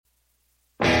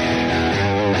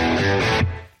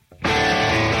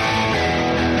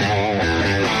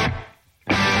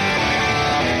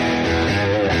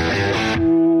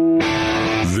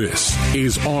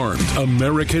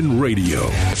American Radio.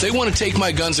 If they want to take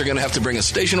my guns, they're going to have to bring a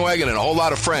station wagon and a whole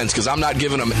lot of friends because I'm not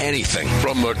giving them anything.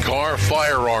 From the Carr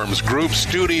Firearms Group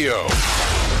studio.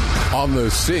 On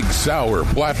the Sig Sauer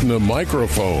Platinum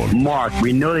microphone. Mark,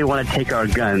 we know they want to take our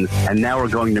guns, and now we're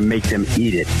going to make them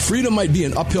eat it. Freedom might be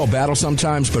an uphill battle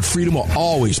sometimes, but freedom will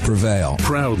always prevail.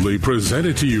 Proudly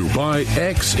presented to you by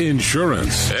X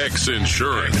Insurance. X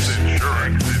Insurance.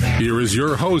 Here is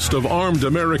your host of Armed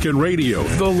American Radio,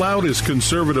 the loudest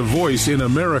conservative voice in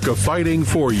America fighting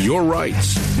for your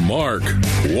rights, Mark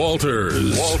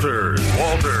Walters.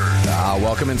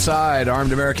 Welcome inside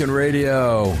Armed American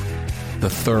Radio. The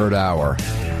third hour,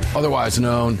 otherwise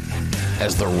known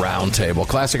as the Roundtable.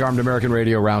 Classic Armed American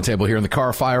Radio Roundtable here in the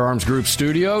Carr Firearms Group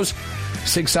studios.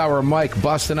 6 Hour Mike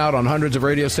busting out on hundreds of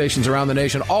radio stations around the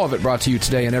nation. All of it brought to you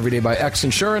today and every day by X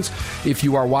Insurance. If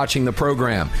you are watching the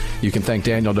program, you can thank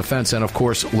Daniel Defense and, of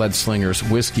course, Lead Slingers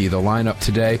Whiskey. The lineup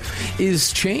today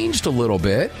is changed a little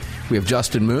bit. We have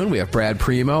Justin Moon, we have Brad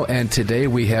Primo, and today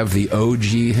we have the OG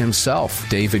himself,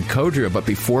 David Codrea. But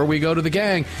before we go to the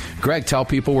gang, Greg, tell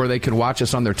people where they can watch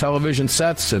us on their television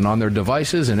sets and on their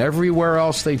devices and everywhere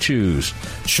else they choose.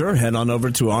 Sure, head on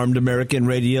over to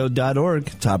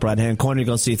armedamericanradio.org. Top right-hand corner, you're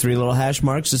going to see 3 little hash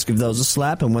marks. Just give those a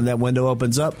slap, and when that window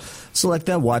opens up, select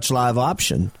that Watch Live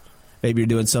option. Maybe you're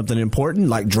doing something important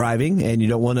like driving, and you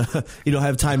don't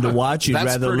have time to watch. You'd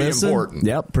rather listen. Important.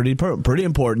 Yep, pretty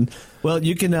important. Well,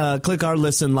 you can click our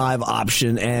Listen Live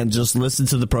option and just listen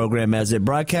to the program as it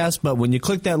broadcasts. But when you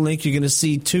click that link, you're going to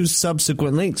see 2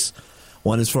 subsequent links.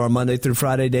 One is for our Monday through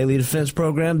Friday Daily Defense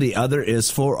program. The other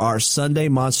is for our Sunday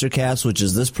Monster Cast, which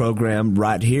is this program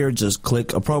right here. Just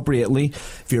click appropriately.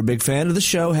 If you're a big fan of the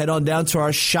show, head on down to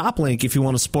our shop link if you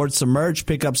want to sport some merch.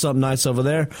 Pick up something nice over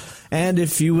there. And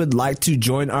if you would like to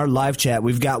join our live chat,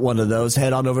 we've got one of those.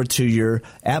 Head on over to your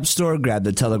app store, grab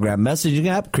the Telegram messaging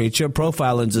app, create your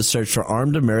profile, and just search for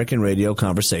Armed American Radio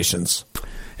Conversations.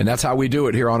 And that's how we do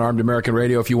it here on Armed American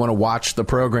Radio if you want to watch the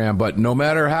program. But no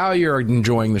matter how you're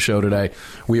enjoying the show today,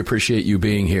 we appreciate you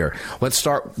being here. Let's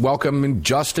start welcoming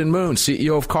Justin Moon,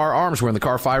 CEO of Carr Arms. We're in the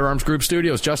Carr Firearms Group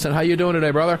studios. Justin, how you doing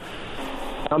today, brother?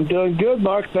 I'm doing good,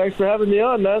 Mark. Thanks for having me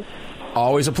on, man.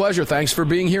 Always a pleasure. Thanks for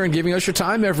being here and giving us your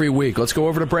time every week. Let's go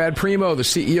over to Brad Primo, the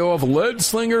CEO of Lead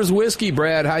Slingers Whiskey.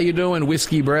 Brad, how you doing?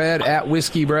 Whiskey Brad, at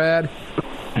Whiskey Brad.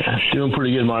 Doing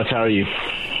pretty good, Mark. How are you?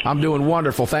 I'm doing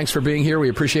wonderful. Thanks for being here. We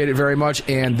appreciate it very much.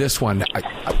 And this one,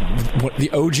 the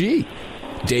OG,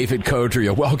 David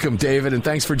Codrea. Welcome, David, and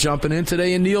thanks for jumping in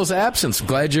today in Neil's absence.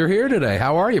 Glad you're here today.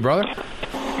 How are you, brother?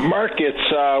 Mark, it's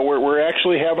we're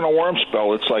actually having a warm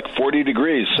spell. It's like 40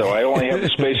 degrees, so I only have the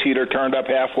space heater turned up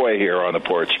halfway here on the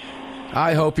porch.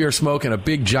 I hope you're smoking a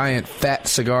big, giant, fat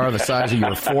cigar the size of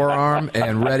your forearm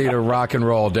and ready to rock and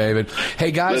roll, David. Hey,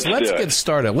 guys, let's get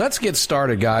started. Let's get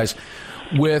started, guys,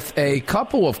 with a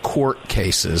couple of court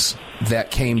cases that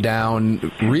came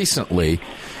down recently,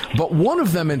 but one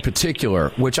of them in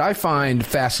particular, which I find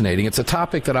fascinating. It's a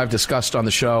topic that I've discussed on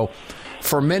the show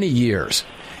for many years.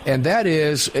 And that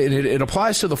is, it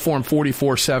applies to the Form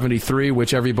 4473,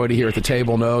 which everybody here at the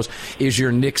table knows is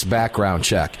your NICS background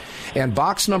check. And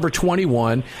box number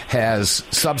 21 has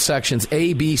subsections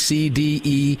A, B, C, D,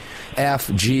 E,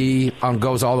 F, G,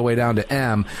 goes all the way down to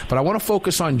M. But I want to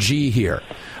focus on G here.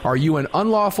 Are you an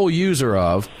unlawful user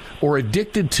of or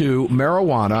addicted to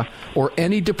marijuana or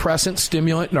any depressant,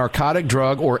 stimulant, narcotic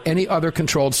drug, or any other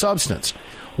controlled substance?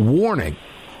 Warning.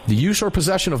 The use or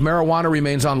possession of marijuana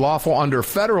remains unlawful under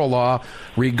federal law,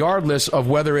 regardless of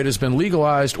whether it has been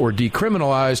legalized or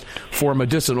decriminalized for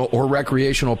medicinal or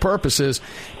recreational purposes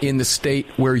in the state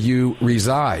where you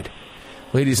reside.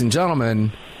 Ladies and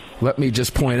gentlemen, let me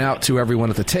just point out to everyone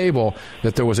at the table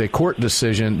that there was a court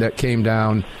decision that came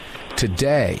down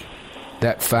today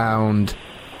that found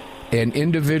an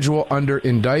individual under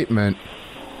indictment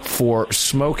for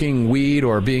smoking weed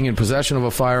or being in possession of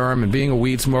a firearm and being a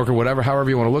weed smoker, whatever, however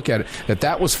you want to look at it,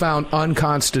 that was found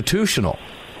unconstitutional.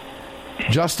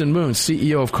 Justin Moon,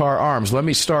 CEO of Carr Arms, let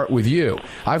me start with you.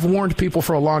 I've warned people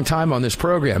for a long time on this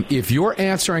program. If you're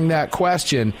answering that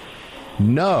question,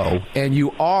 no, and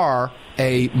you are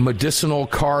a medicinal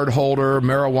card holder,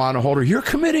 marijuana holder, you're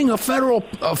committing a federal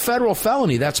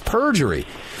felony. That's perjury.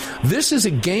 This is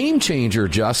a game changer,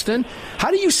 Justin.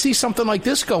 How do you see something like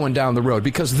this going down the road?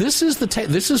 Because this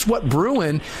is what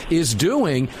Bruen is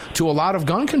doing to a lot of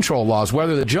gun control laws.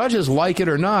 Whether the judges like it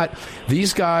or not,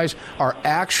 these guys are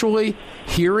actually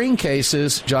hearing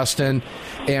cases, Justin,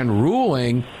 and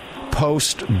ruling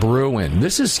post-Bruen.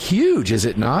 This is huge, is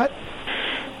it not?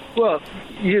 Well,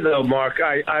 Mark,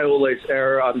 I always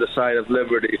err on the side of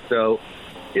liberty. So,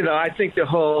 I think the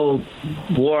whole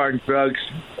war on drugs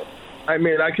I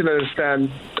mean, I can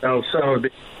understand some of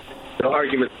the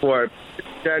arguments for it. In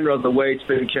general, the way it's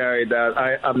been carried out,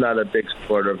 I'm not a big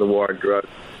supporter of the war on drugs.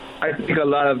 I think a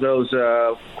lot of those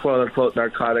quote-unquote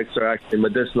narcotics are actually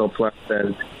medicinal plants,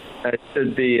 and it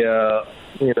should be,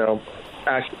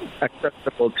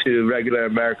 accessible to regular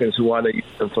Americans who want to use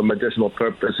them for medicinal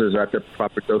purposes at the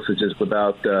proper dosages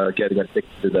without getting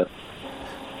addicted to them.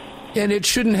 And it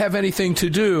shouldn't have anything to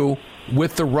do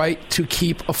with the right to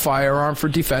keep a firearm for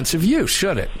defensive use,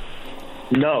 should it?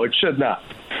 No, it should not.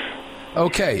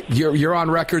 Okay, you're on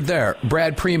record there.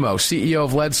 Brad Primo, CEO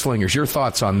of Lead Slingers, your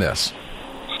thoughts on this?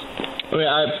 I mean,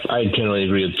 I generally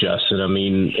agree with Justin. I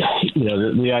mean,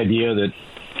 the idea that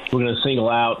we're going to single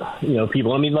out,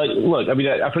 people. I mean, look,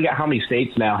 I forget how many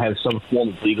states now have some form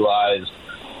of legalized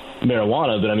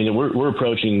marijuana, but I mean, we're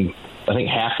approaching, I think,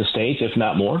 half the states, if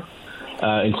not more,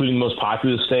 including the most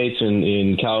populous states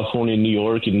in California, New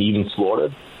York, and even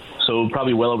Florida. So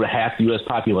probably well over half the U.S.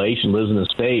 population lives in a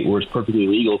state where it's perfectly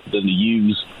legal for them to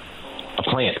use a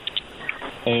plant.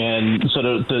 And so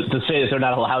to say that they're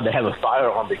not allowed to have a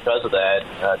firearm because of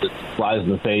that just flies in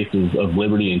the face of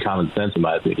liberty and common sense, in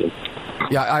my opinion.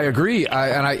 Yeah, I agree.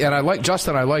 I like,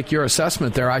 Justin, I like your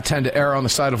assessment there. I tend to err on the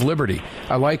side of liberty.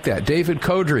 I like that. David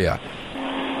Codrea.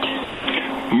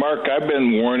 Mark, I've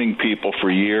been warning people for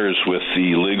years with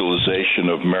the legalization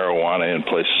of marijuana in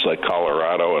places like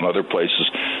Colorado and other places.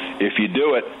 If you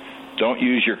do it, don't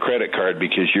use your credit card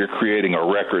because you're creating a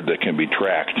record that can be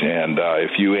tracked. And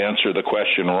if you answer the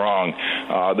question wrong,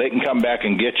 they can come back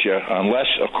and get you, unless,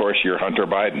 of course, you're Hunter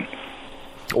Biden.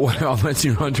 Well, unless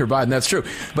you're Hunter Biden, that's true.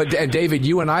 But, David,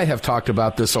 you and I have talked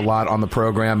about this a lot on the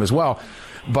program as well.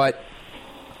 But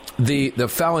the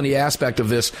felony aspect of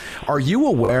this, are you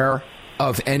aware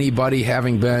of anybody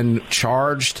having been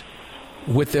charged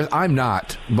with this? I'm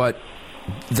not, but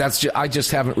I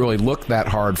just haven't really looked that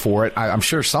hard for it. I'm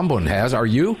sure someone has. Are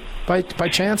you, by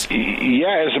chance?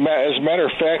 Yeah, as a matter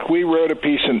of fact, we wrote a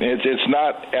piece, and it's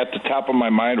not at the top of my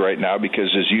mind right now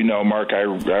because, as you know, Mark, I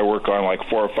work on like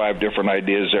 4 or 5 different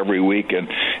ideas every week, and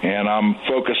I'm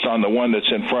focused on the one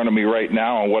that's in front of me right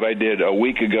now. And what I did a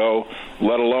week ago,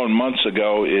 let alone months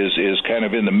ago, is kind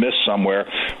of in the mist somewhere.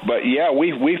 But yeah,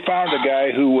 we found a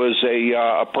guy who was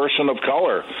a person of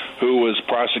color who was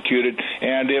prosecuted,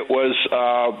 and it was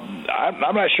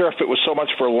I'm not sure if it was so much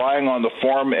for lying on the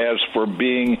form as for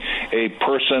being a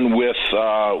person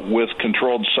with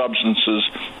controlled substances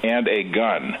and a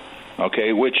gun.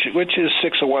 Okay, which is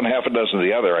 6 of one, half a dozen of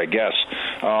the other, I guess.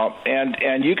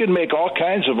 And you can make all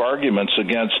kinds of arguments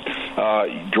against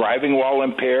driving while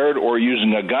impaired or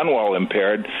using a gun while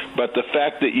impaired, but the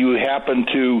fact that you happen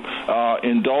to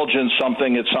indulge in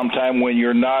something at some time when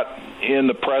you're not in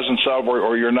the presence of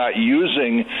or you're not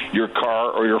using your car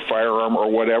or your firearm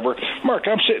or whatever. Mark,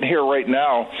 I'm sitting here right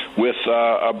now with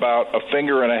about a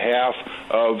finger and a half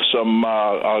of some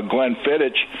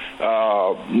Glenfiddich,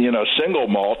 single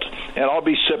malt, and I'll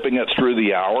be sipping it through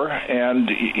the hour.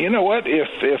 And you know what? If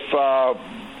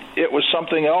it was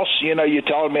something else, you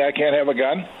telling me I can't have a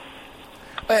gun?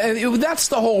 And that's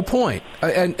the whole point.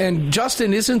 And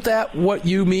Justin, isn't that what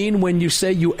you mean when you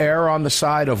say you err on the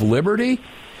side of liberty?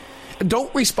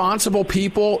 Don't responsible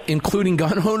people, including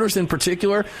gun owners in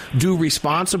particular, do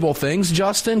responsible things,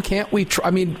 Justin? Can't we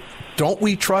don't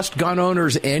we trust gun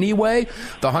owners anyway?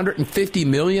 The 150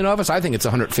 million of us, I think it's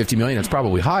 150 million, it's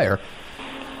probably higher.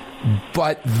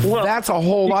 But that's a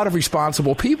whole lot of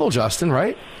responsible people, Justin,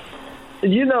 right?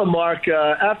 Mark,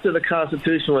 after the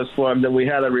Constitution was formed and we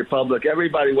had a republic,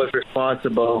 everybody was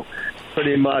responsible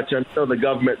pretty much until the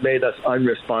government made us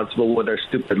unresponsible with their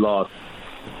stupid laws.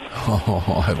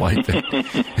 Oh, I like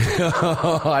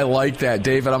that. I like that.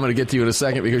 David, I'm going to get to you in a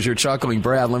second because you're chuckling.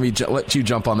 Brad, let me let you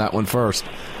jump on that one first.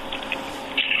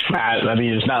 I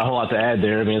mean, there's not a whole lot to add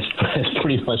there. I mean, it's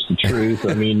pretty much the truth.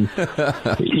 I mean,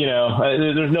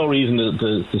 there's no reason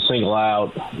to single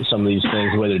out some of these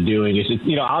things the way they're doing. It's just,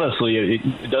 honestly,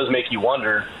 it does make you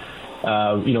wonder,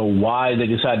 why they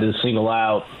decided to single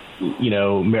out,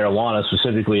 marijuana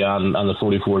specifically on the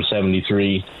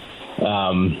 4473.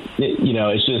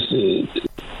 It's just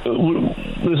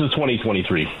this is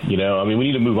 2023. We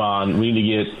need to move on. We need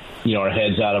to get our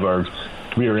heads out of our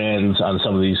rear ends on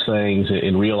some of these things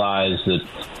and realize that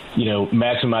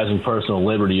maximizing personal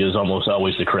liberty is almost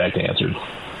always the correct answer.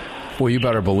 Well, you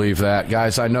better believe that,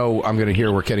 guys. I know I'm going to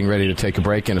hear we're getting ready to take a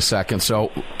break in a second.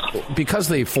 So, because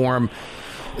they form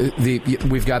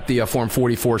we've got the form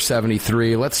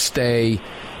 4473. Let's stay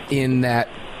in that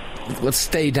let's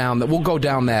stay down. We'll go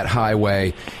down that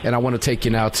highway, and I want to take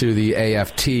you now to the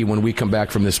AFT when we come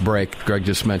back from this break. Greg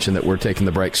just mentioned that we're taking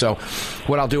the break. So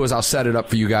what I'll do is I'll set it up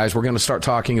for you guys. We're going to start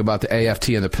talking about the AFT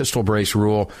and the pistol brace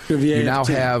rule. You now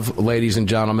have, ladies and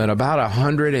gentlemen, about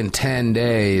 110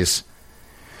 days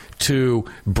to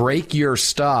break your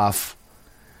stuff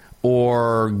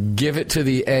or give it to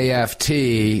the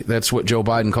AFT. That's what Joe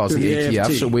Biden calls the ATF.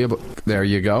 AFT. So there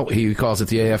you go. He calls it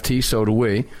the AFT, so do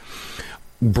we.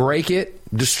 Break it,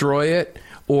 destroy it,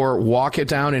 or walk it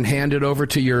down and hand it over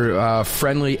to your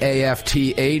friendly AFT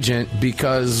agent,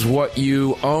 because what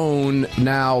you own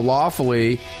now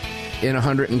lawfully in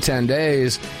 110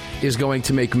 days is going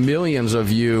to make millions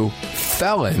of you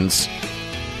felons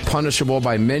punishable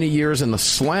by many years in the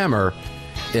slammer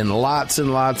in lots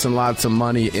and lots and lots of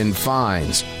money in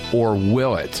fines. Or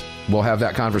will it? We'll have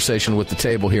that conversation with the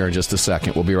table here in just a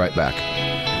second. We'll be right back.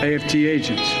 AFT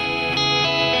agents.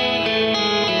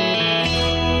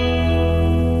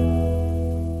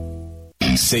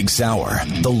 Sig Sauer,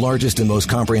 the largest and most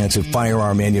comprehensive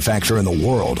firearm manufacturer in the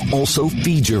world, also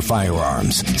feeds your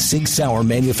firearms. Sig Sauer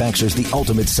manufactures the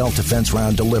ultimate self-defense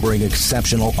round, delivering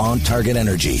exceptional on-target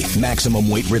energy, maximum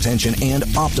weight retention, and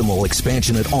optimal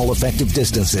expansion at all effective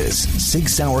distances. Sig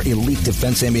Sauer Elite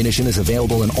Defense ammunition is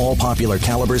available in all popular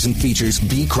calibers and features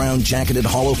B-crown jacketed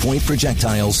hollow point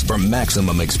projectiles for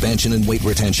maximum expansion and weight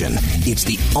retention. It's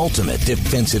the ultimate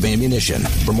defensive ammunition.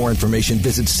 For more information,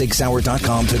 visit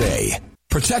SigSauer.com today.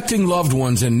 Protecting loved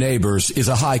ones and neighbors is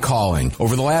a high calling.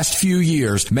 Over the last few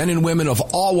years, men and women of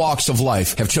all walks of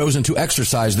life have chosen to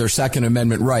exercise their Second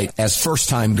Amendment right as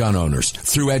first-time gun owners.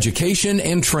 Through education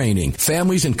and training,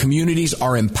 families and communities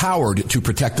are empowered to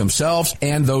protect themselves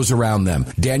and those around them.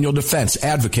 Daniel Defense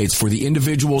advocates for the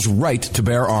individual's right to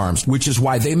bear arms, which is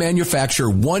why they manufacture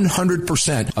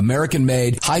 100%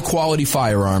 American-made, high-quality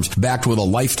firearms backed with a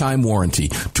lifetime warranty.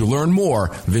 To learn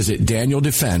more, visit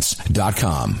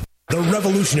DanielDefense.com. The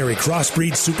revolutionary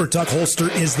Crossbreed Super Tuck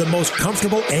holster is the most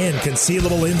comfortable and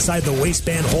concealable inside the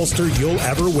waistband holster you'll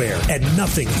ever wear, and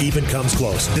nothing even comes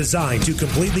close. Designed to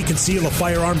completely conceal a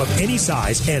firearm of any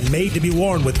size and made to be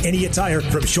worn with any attire,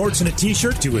 from shorts and a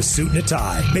t-shirt to a suit and a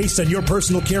tie. Based on your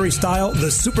personal carry style, the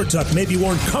Super Tuck may be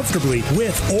worn comfortably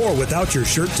with or without your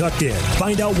shirt tucked in.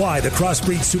 Find out why the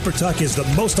Crossbreed Super Tuck is the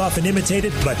most often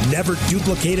imitated but never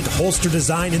duplicated holster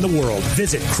design in the world.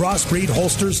 Visit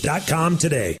crossbreedholsters.com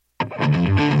today.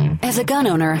 As a gun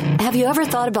owner, have you ever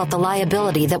thought about the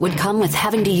liability that would come with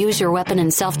having to use your weapon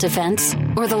in self-defense?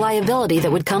 Or the liability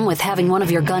that would come with having one of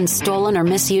your guns stolen or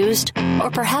misused? Or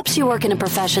perhaps you work in a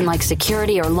profession like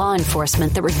security or law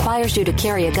enforcement that requires you to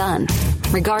carry a gun.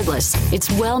 Regardless, it's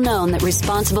well known that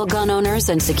responsible gun owners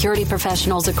and security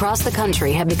professionals across the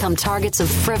country have become targets of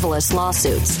frivolous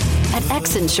lawsuits. At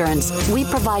X Insurance, we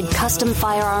provide custom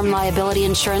firearm liability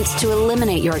insurance to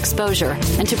eliminate your exposure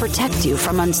and to protect you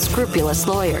from unscrupulous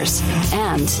lawyers.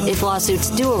 And if lawsuits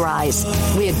do arise,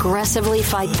 we aggressively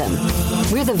fight them.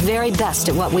 We're the very best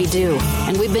at what we do,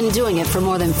 and we've been doing it for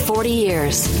more than 40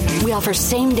 years. We offer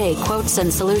same-day quotes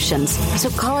and solutions, so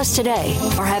call us today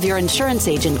or have your insurance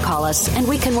agent call us, and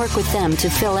we can work with them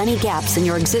to fill any gaps in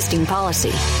your existing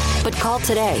policy. But call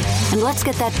today, and let's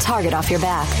get that target off your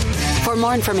back. For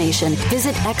more information,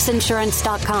 visit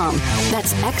xinsurance.com.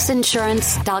 That's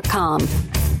xinsurance.com.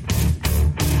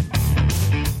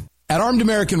 At Armed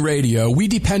American Radio, we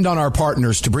depend on our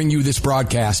partners to bring you this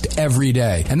broadcast every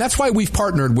day. And that's why we've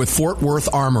partnered with Fort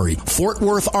Worth Armory. Fort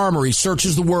Worth Armory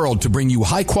searches the world to bring you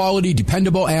high-quality,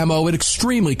 dependable ammo at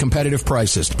extremely competitive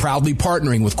prices. Proudly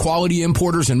partnering with quality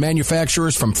importers and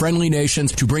manufacturers from friendly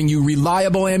nations to bring you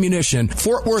reliable ammunition,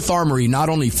 Fort Worth Armory not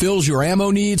only fills your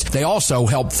ammo needs, they also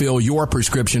help fill your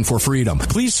prescription for freedom.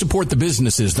 Please support the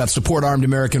businesses that support Armed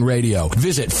American Radio.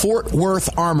 Visit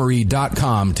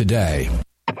FortWorthArmory.com today.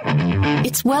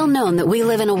 It's well known that we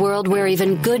live in a world where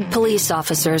even good police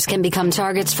officers can become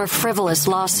targets for frivolous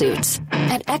lawsuits.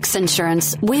 At X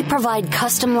Insurance, we provide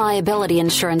custom liability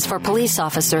insurance for police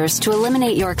officers to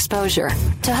eliminate your exposure,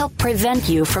 to help prevent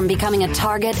you from becoming a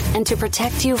target, and to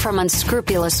protect you from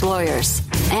unscrupulous lawyers.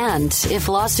 And if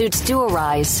lawsuits do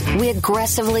arise, we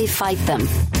aggressively fight them.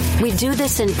 We do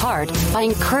this in part by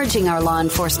encouraging our law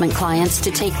enforcement clients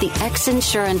to take the X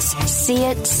Insurance See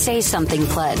It, Say Something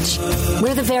pledge.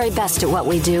 We're the very best at what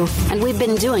we do, and we've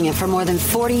been doing it for more than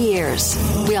 40 years.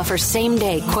 We offer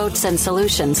same-day quotes and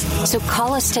solutions, so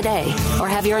call us today or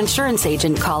have your insurance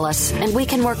agent call us, and we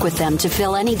can work with them to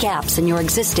fill any gaps in your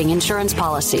existing insurance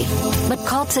policy. But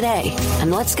call today, and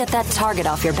let's get that target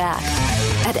off your back.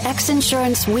 At X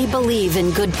Insurance, we believe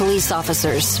in good police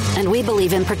officers, and we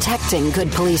believe in protecting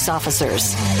good police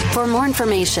officers. For more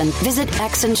information, visit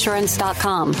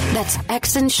xinsurance.com. That's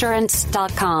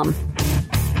xinsurance.com.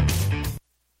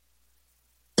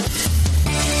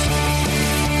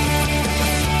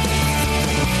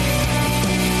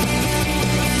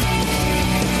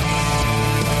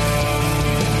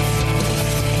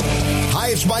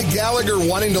 It's Mike Gallagher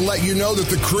wanting to let you know that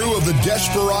the crew of the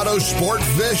Desperado Sport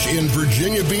Fish in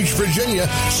Virginia Beach, Virginia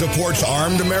supports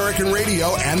Armed American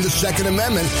Radio and the Second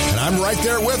Amendment, and I'm right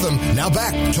there with them. Now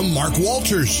back to Mark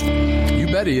Walters. You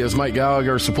bet he is. Mike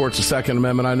Gallagher supports the Second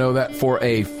Amendment. I know that for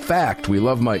a fact. We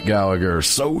love Mike Gallagher.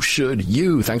 So should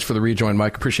you. Thanks for the rejoin,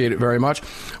 Mike. Appreciate it very much.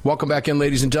 Welcome back in,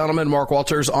 ladies and gentlemen. Mark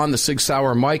Walters on the Sig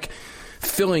Sauer Mike,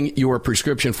 filling your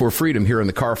prescription for freedom here in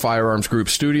the Car Firearms Group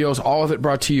studios. All of it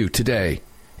brought to you today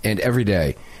and every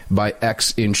day by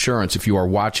X Insurance. If you are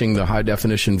watching the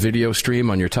high-definition video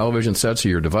stream on your television sets or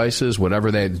your devices,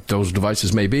 whatever those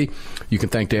devices may be, you can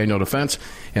thank Daniel Defense.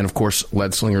 And, of course,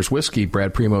 Lead Slingers Whiskey.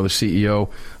 Brad Primo, the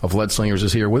CEO of Lead Slingers,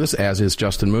 is here with us, as is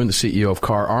Justin Moon, the CEO of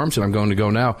Car Arms. And I'm going to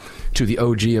go now to the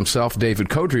OG himself, David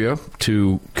Codrea,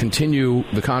 to continue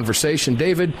the conversation.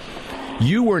 David,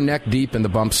 you were neck deep in the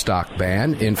bump stock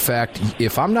ban. In fact,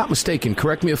 if I'm not mistaken,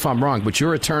 correct me if I'm wrong, but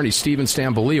your attorney, Stephen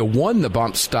Stambolia, won the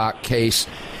bump stock case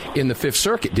in the Fifth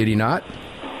Circuit, did he not?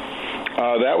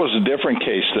 That was a different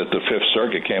case that the Fifth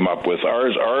Circuit came up with.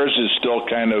 Ours is still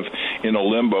kind of in a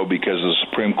limbo because the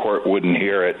Supreme Court wouldn't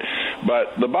hear it.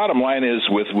 But the bottom line is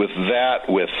with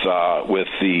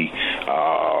the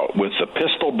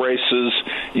pistol braces,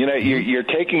 you're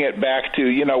taking it back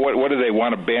to, what do they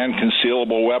want to ban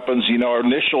concealable weapons?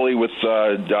 Initially with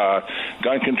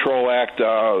Gun Control Act,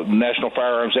 National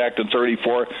Firearms Act in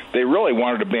 1934, they really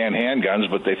wanted to ban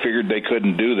handguns, but they figured they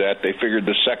couldn't do that. They figured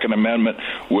the Second Amendment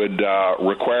would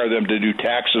require them to do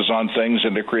taxes on things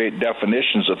and to create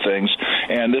definitions of things.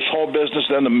 And this whole business,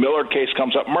 then the Miller case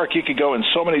comes up. Mark, you could go in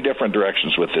so many different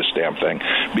directions with this damn thing,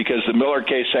 because the Miller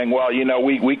case saying, well,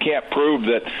 we can't prove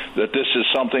that this is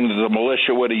something that the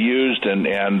militia would have used, and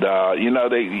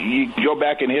you go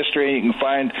back in history and you can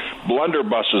find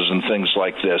blunderbusses and things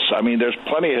like this. I mean, there's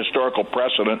plenty of historical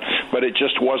precedent, but it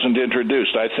just wasn't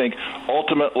introduced. I think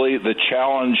ultimately the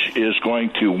challenge is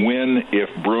going to win if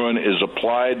Bruen is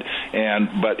applied,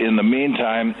 but in the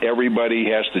meantime, everybody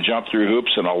has to jump through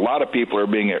hoops, and a lot of people are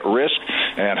being at risk.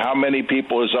 And how many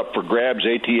people is up for grabs?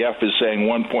 ATF is saying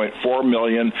 1.4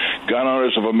 million. Gun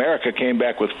Owners of America came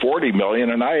back with 40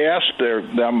 million, and I asked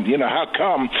them, how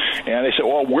come? And they said,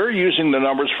 well, we're using the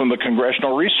numbers from the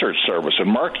Congressional Research Service. And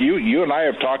Mark, you and I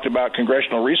have talked about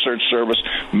Congressional Research Service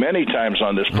many times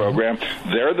on this program.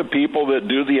 They're the people that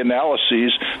do the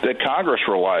analyses that Congress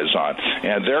relies on,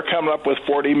 and they're coming up with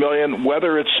 40 million.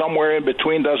 Whether it's somewhere in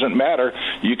between doesn't matter.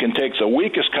 You can take the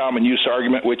weakest common use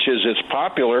argument, which is it's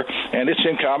popular and it's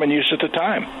in common use at the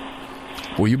time.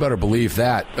 Well, you better believe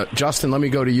that. Justin, let me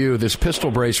go to you. This pistol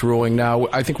brace ruling now,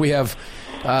 I think we have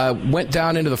went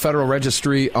down into the Federal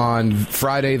Registry on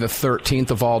Friday the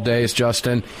 13th of all days,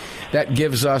 Justin. That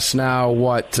gives us now,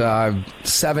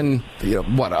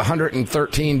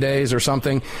 113 days or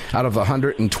something out of the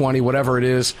 120, whatever it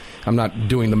is. I'm not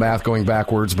doing the math going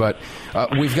backwards, but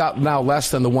we've got now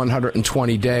less than the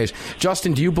 120 days.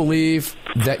 Justin, do you believe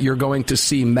that you're going to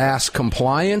see mass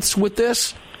compliance with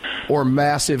this, or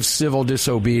massive civil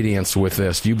disobedience with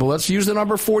this? Let's use the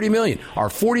number 40 million. Are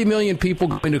 40 million people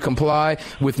going to comply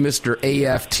with Mr.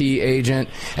 AFT agent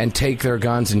and take their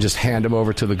guns and just hand them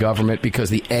over to the government because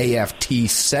the AFT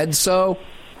said so?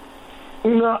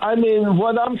 No, I mean,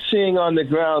 what I'm seeing on the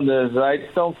ground is I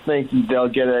don't think they'll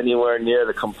get anywhere near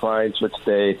the compliance which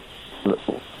they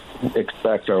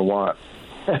expect or want.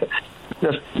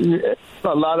 Just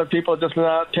a lot of people just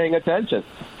not paying attention.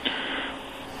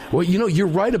 Well, you're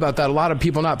right about that. A lot of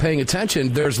people not paying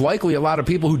attention. There's likely a lot of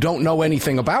people who don't know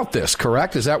anything about this,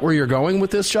 correct? Is that where you're going with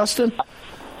this, Justin?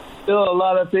 Still a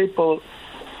lot of people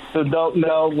who don't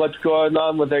know what's going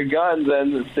on with their guns,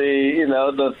 and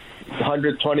the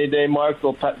 120-day mark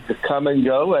will come and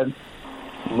go, and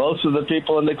most of the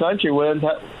people in the country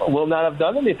will not have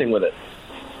done anything with it.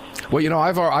 Well,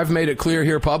 I've made it clear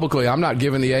here publicly, I'm not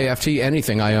giving the AFT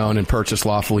anything I own and purchase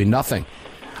lawfully, nothing.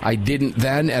 I didn't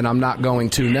then, and I'm not going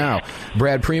to now.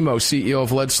 Brad Primo, CEO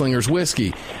of Lead Slingers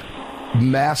Whiskey.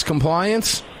 Mass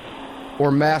compliance or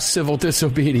mass civil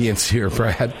disobedience here,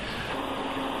 Brad?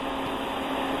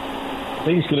 I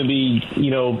think it's going to be,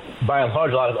 by and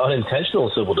large, a lot of unintentional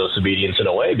civil disobedience in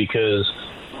a way, because,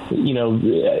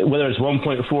 whether it's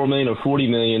 1.4 million or 40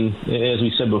 million, as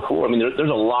we said before, I mean,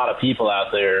 there's a lot of people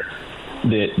out there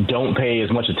that don't pay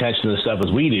as much attention to this stuff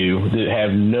as we do, that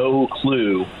have no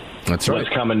clue what's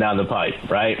coming down the pipe,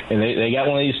 right? And they got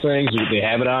one of these things. They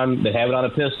have it on a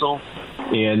pistol,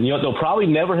 and they'll probably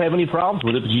never have any problems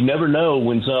with it. But you never know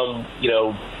when some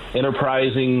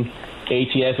enterprising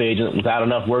ATF agent without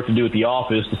enough work to do at the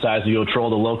office decides to go troll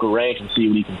the local range and see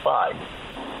what he can find.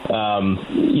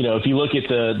 If you look at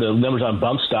the numbers on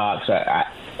bump stocks, I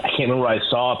can't remember where I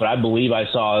saw it, but I believe I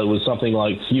saw it was something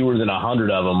like fewer than 100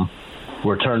 of them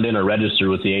were turned in or registered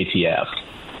with the ATF.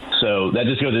 So that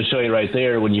just goes to show you right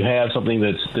there, when you have something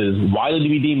that's widely to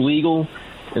be deemed legal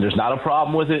and there's not a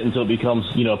problem with it until it becomes,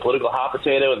 a political hot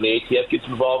potato and the ATF gets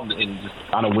involved and just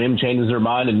on a whim changes their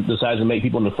mind and decides to make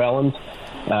people into felons.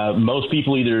 Most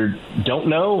people either don't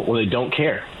know or they don't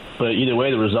care. But either way,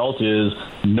 the result is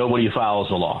nobody follows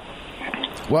the law.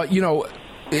 Well,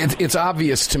 it's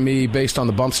obvious to me, based on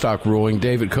the bump stock ruling,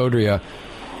 David Codrea,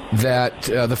 that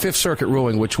the Fifth Circuit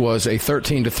ruling, which was a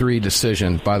 13-3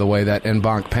 decision, by the way, that en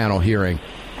banc panel hearing,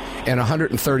 and a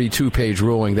 132-page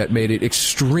ruling that made it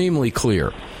extremely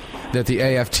clear that the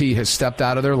AFT has stepped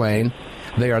out of their lane.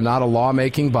 They are not a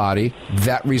lawmaking body.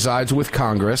 That resides with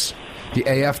Congress. The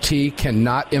AFT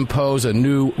cannot impose a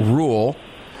new rule,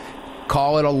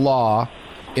 call it a law,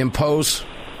 impose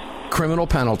criminal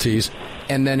penalties,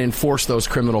 and then enforce those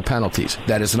criminal penalties.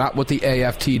 That is not what the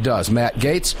AFT does. Matt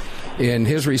Gaetz, in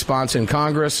his response in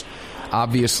Congress,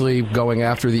 obviously going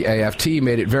after the AFT,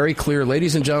 made it very clear,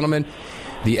 ladies and gentlemen,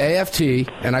 the AFT,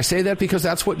 and I say that because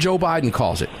that's what Joe Biden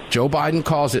calls it. Joe Biden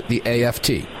calls it the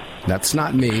AFT. That's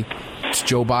not me. It's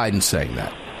Joe Biden saying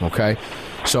that, okay?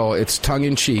 So it's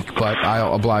tongue-in-cheek, but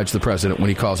I'll oblige the president when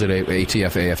he calls it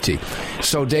ATF-AFT.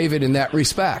 So, David, in that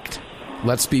respect,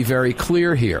 let's be very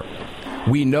clear here.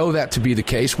 We know that to be the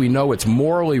case. We know it's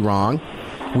morally wrong.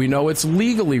 We know it's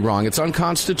legally wrong. It's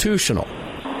unconstitutional.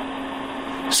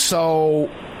 So,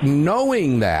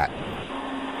 knowing that,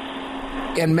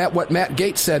 and what Matt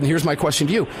Gaetz said, and here's my question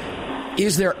to you,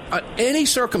 is there any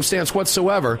circumstance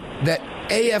whatsoever that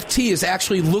AFT is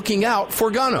actually looking out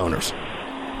for gun owners?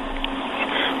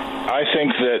 I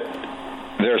think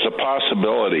that there's a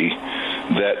possibility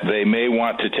that they may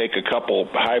want to take a couple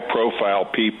high-profile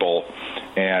people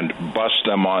and bust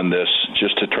them on this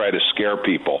just to try to scare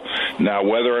people. Now,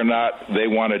 whether or not they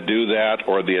want to do that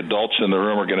or the adults in the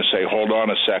room are going to say, hold on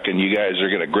a second, you guys are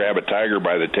going to grab a tiger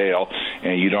by the tail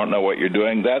and you don't know what you're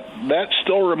doing, that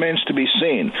still remains to be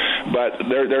seen. But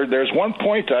there's one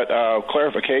point,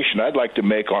 clarification I'd like to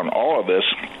make on all of this,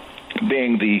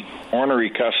 being the ornery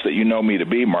cuss that you know me to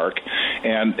be, Mark,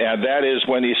 and that is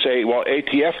when you say, well,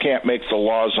 ATF can't make the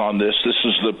laws on this. This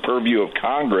is the purview of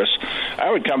Congress. I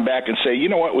would come back and say, you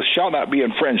know what, shall not be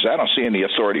infringed. I don't see any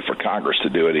authority for Congress to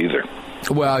do it either.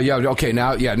 Well, yeah, okay,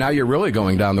 now you're really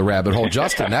going down the rabbit hole.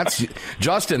 Justin,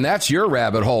 that's your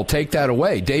rabbit hole. Take that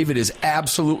away. David is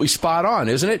absolutely spot on,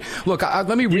 isn't it? Look,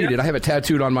 let me read it. I have it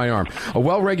tattooed on my arm. A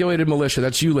well-regulated militia,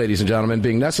 that's you, ladies and gentlemen,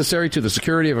 being necessary to the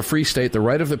security of a free state, the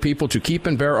right of the people to keep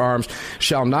and bear arms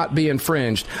shall not be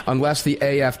infringed unless the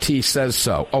AFT says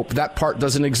so. Oh, that part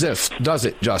doesn't exist, does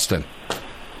it, Justin?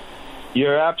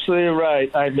 You're absolutely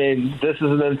right. I mean, this is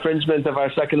an infringement of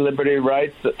our Second Liberty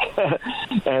rights,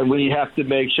 and we have to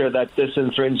make sure that this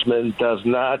infringement does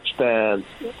not stand.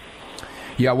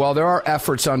 Yeah, well, there are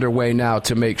efforts underway now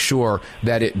to make sure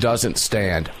that it doesn't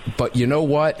stand. But you know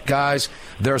what, guys?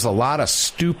 There's a lot of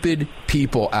stupid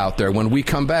people out there. When we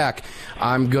come back,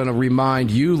 I'm going to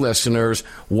remind you listeners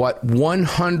what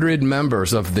 100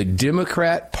 members of the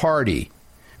Democrat Party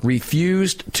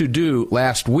refused to do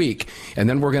last week. And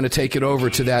then we're going to take it over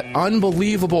to that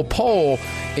unbelievable poll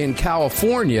in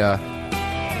California.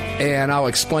 And I'll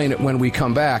explain it when we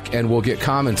come back, and we'll get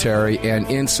commentary and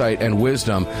insight and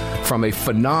wisdom from a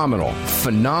phenomenal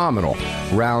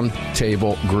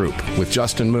roundtable group with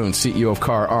Justin Moon, CEO of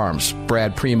Car Arms,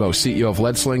 Brad Primo, CEO of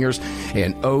Lead Slingers,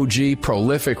 and OG,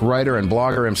 prolific writer and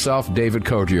blogger himself, David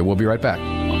Codrea. We'll be right back.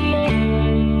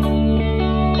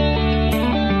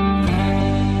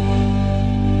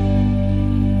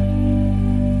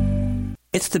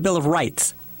 It's the Bill of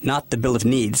Rights, not the Bill of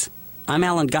Needs. I'm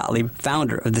Alan Gottlieb,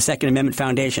 founder of the Second Amendment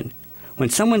Foundation. When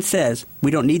someone says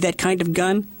we don't need that kind of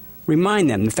gun, remind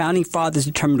them the Founding Fathers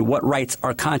determined what rights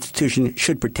our Constitution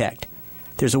should protect.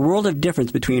 There's a world of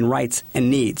difference between rights and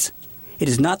needs. It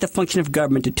is not the function of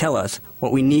government to tell us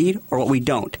what we need or what we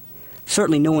don't.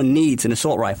 Certainly no one needs an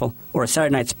assault rifle or a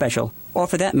Saturday Night Special, or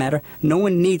for that matter, no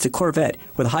one needs a Corvette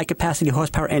with a high-capacity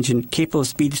horsepower engine capable of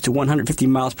speeds to 150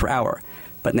 miles per hour.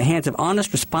 But in the hands of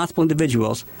honest, responsible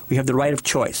individuals, we have the right of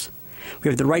choice. We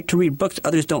have the right to read books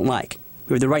others don't like.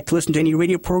 We have the right to listen to any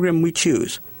radio program we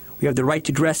choose. We have the right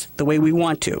to dress the way we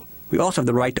want to. We also have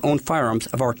the right to own firearms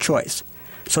of our choice.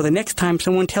 So the next time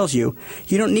someone tells you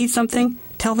you don't need something,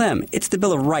 tell them it's the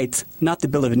Bill of Rights, not the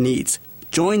Bill of Needs.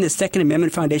 Join the Second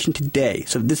Amendment Foundation today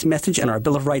so that this message and our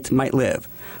Bill of Rights might live.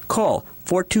 Call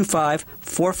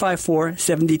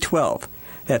 425-454-7012.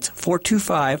 That's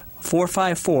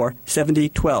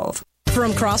 425-454-7012.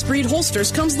 From Crossbreed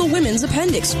Holsters comes the Women's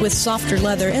Appendix. With softer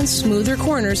leather and smoother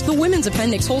corners, the Women's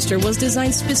Appendix holster was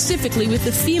designed specifically with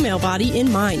the female body in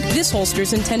mind. This holster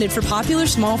is intended for popular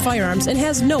small firearms and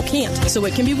has no cant, so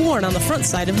it can be worn on the front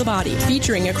side of the body.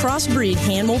 Featuring a Crossbreed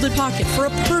hand-molded pocket for a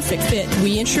perfect fit,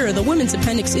 we ensure the Women's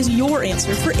Appendix is your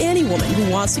answer for any woman who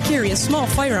wants to carry a small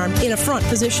firearm in a front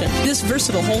position. This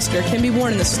versatile holster can be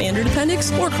worn in the standard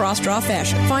appendix or cross-draw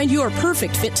fashion. Find your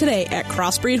perfect fit today at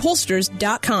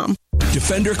crossbreedholsters.com.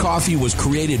 Defender Coffee was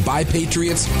created by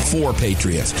Patriots for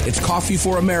Patriots. It's coffee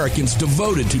for Americans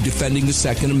devoted to defending the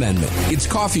Second Amendment. It's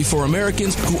coffee for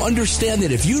Americans who understand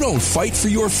that if you don't fight for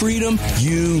your freedom,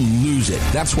 you lose it.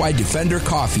 That's why Defender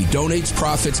Coffee donates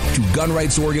profits to gun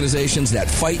rights organizations that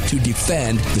fight to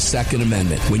defend the Second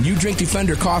Amendment. When you drink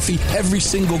Defender Coffee, every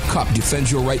single cup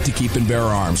defends your right to keep and bear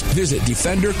arms. Visit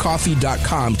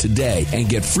DefenderCoffee.com today and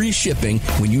get free shipping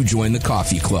when you join the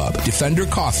coffee club.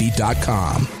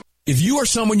 DefenderCoffee.com. If you or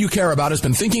someone you care about has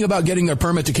been thinking about getting their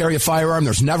permit to carry a firearm,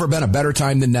 there's never been a better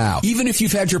time than now. Even if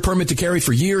you've had your permit to carry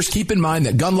for years, keep in mind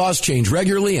that gun laws change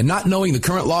regularly, and not knowing the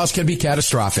current laws can be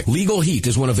catastrophic. Legal Heat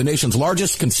is one of the nation's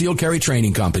largest concealed carry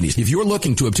training companies. If you're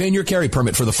looking to obtain your carry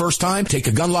permit for the first time, take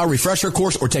a gun law refresher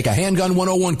course or take a handgun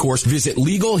 101 course, visit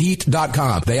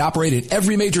LegalHeat.com. They operate in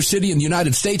every major city in the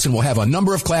United States and will have a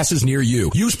number of classes near you.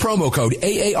 Use promo code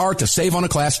AAR to save on a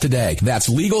class today. That's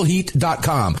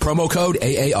LegalHeat.com. Promo code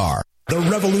AAR. The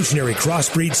revolutionary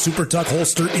Crossbreed Super Tuck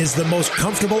holster is the most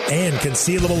comfortable and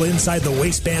concealable inside the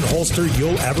waistband holster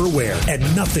you'll ever wear, and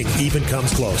nothing even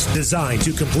comes close. Designed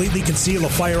to completely conceal a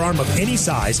firearm of any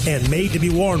size and made to be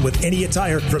worn with any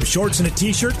attire, from shorts and a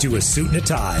t-shirt to a suit and a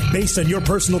tie. Based on your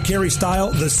personal carry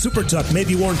style, the Super Tuck may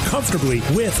be worn comfortably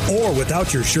with or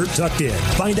without your shirt tucked in.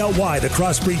 Find out why the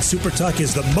Crossbreed Super Tuck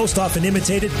is the most often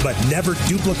imitated but never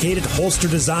duplicated holster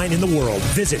design in the world.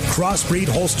 Visit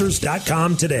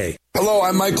CrossbreedHolsters.com today. Hello,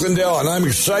 I'm Mike Lindell, and I'm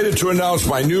excited to announce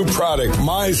my new product,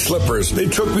 My Slippers. They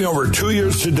took me over 2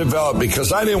 years to develop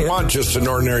because I didn't want just an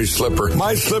ordinary slipper.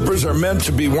 My slippers are meant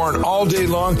to be worn all day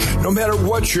long, no matter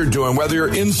what you're doing, whether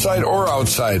you're inside or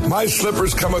outside. My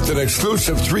slippers come with an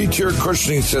exclusive 3-tier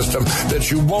cushioning system that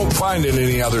you won't find in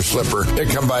any other slipper. It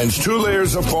combines 2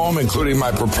 layers of foam, including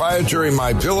my proprietary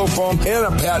My Pillow foam and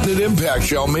a patented impact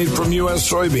gel made from U.S.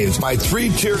 soybeans. My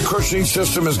 3-tier cushioning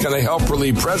system is going to help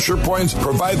relieve pressure points,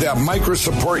 provide that micro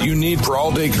support you need for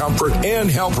all-day comfort, and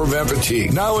help prevent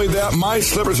fatigue. Not only that, My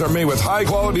Slippers are made with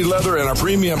high-quality leather and a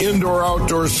premium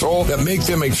indoor-outdoor sole that make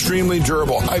them extremely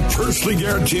durable. I personally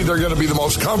guarantee they're going to be the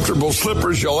most comfortable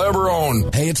slippers you'll ever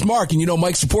own. Hey, it's Mark, and you know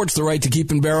Mike supports the right to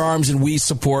keep and bear arms, and we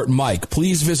support Mike.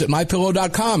 Please visit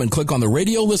MyPillow.com and click on the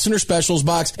radio listener specials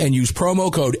box and use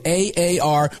promo code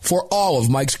AAR for all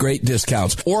of Mike's great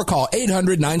discounts. Or call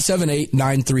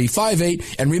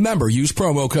 800-978-9358, and remember, use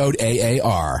promo code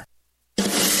AAR.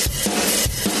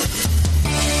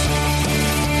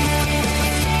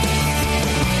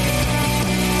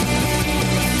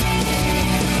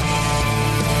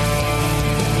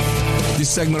 This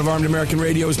segment of Armed American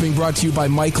Radio is being brought to you by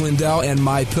Mike Lindell and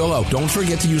MyPillow. Don't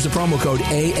forget to use the promo code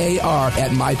AAR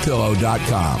at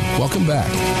MyPillow.com. Welcome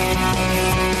back.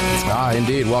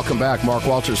 Indeed. Welcome back. Mark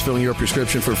Walters filling your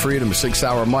prescription for freedom. 6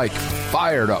 Hour Mike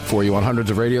fired up for you on hundreds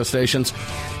of radio stations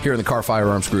here in the Car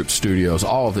Firearms Group studios.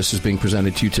 All of this is being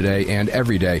presented to you today and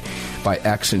every day by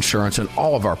X Insurance and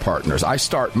all of our partners. I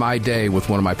start my day with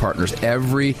one of my partners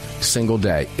every single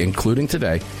day, including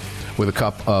today, with a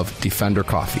cup of Defender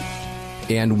coffee.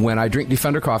 And when I drink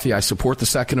Defender coffee, I support the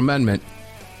Second Amendment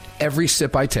every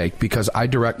sip I take because I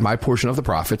direct my portion of the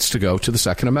profits to go to the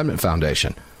Second Amendment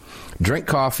Foundation. Drink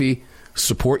coffee,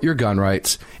 support your gun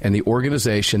rights, and the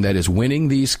organization that is winning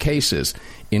these cases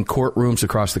in courtrooms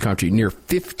across the country. Near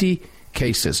 50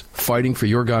 cases fighting for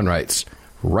your gun rights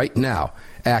right now,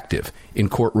 active in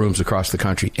courtrooms across the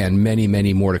country, and many,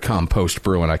 many more to come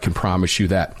post-Bruen. I can promise you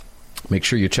that. Make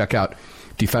sure you check out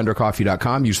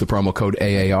DefenderCoffee.com. Use the promo code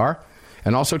AAR.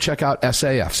 And also check out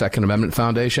SAF, Second Amendment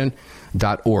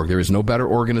Foundation.org. There is no better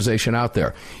organization out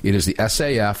there. It is the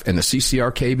SAF and the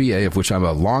CCR-KBA, of which I'm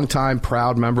a longtime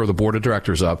proud member of the board of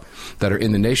directors of, that are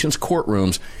in the nation's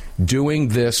courtrooms doing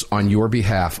this on your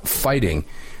behalf, fighting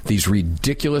these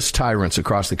ridiculous tyrants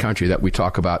across the country that we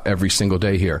talk about every single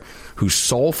day here, whose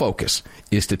sole focus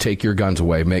is to take your guns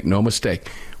away. Make no mistake,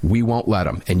 we won't let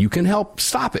them. And you can help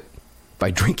stop it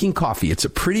by drinking coffee. It's a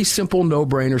pretty simple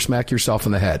no-brainer. Smack yourself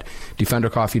in the head.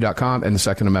 DefenderCoffee.com and the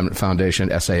Second Amendment Foundation,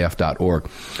 SAF.org.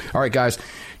 All right, guys.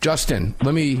 Justin,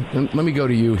 let me go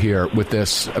to you here with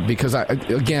this, because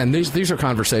again, these are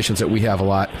conversations that we have a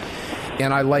lot,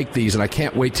 and I like these, and I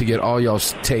can't wait to get all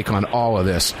y'all's take on all of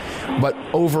this. But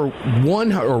over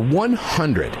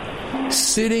 100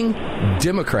 sitting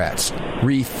Democrats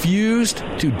refused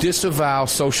to disavow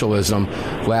socialism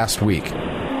last week.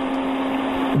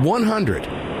 100.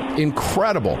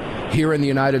 Incredible here in the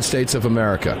United States of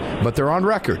America. But they're on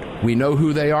record. We know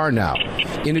who they are now.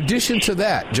 In addition to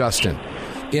that, Justin,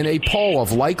 in a poll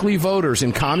of likely voters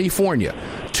in California,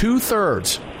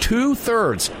 two-thirds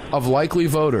of likely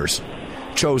voters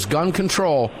chose gun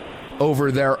control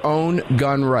over their own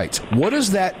gun rights. What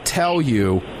does that tell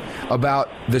you about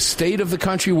the state of the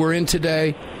country we're in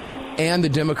today and the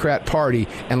Democrat Party?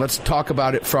 And let's talk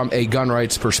about it from a gun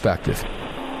rights perspective.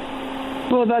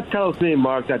 Well, that tells me,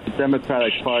 Mark, that the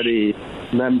Democratic Party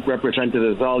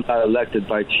representatives all got elected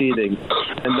by cheating,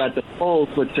 and that the polls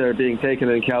which are being taken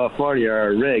in California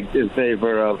are rigged in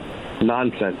favor of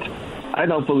nonsense. I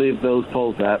don't believe those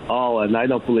polls at all, and I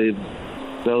don't believe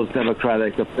those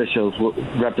Democratic officials,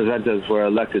 representatives, were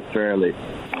elected fairly.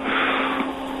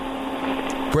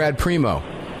 Brad Primo.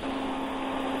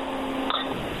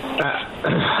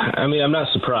 I mean, I'm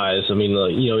not surprised. I mean,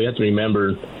 you have to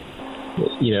remember,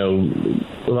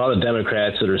 a lot of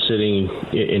Democrats that are sitting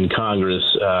in Congress,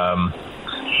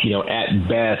 at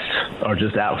best are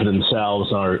just out for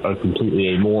themselves, are completely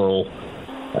amoral.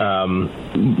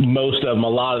 Most of them, a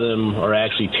lot of them are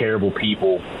actually terrible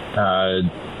people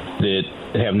that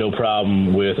have no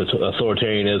problem with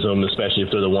authoritarianism, especially if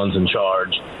they're the ones in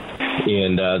charge.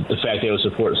 And the fact they would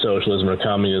support socialism or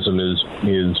communism is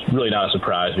really not a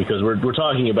surprise, because we're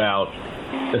talking about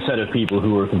a set of people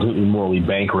who are completely morally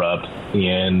bankrupt.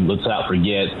 And let's not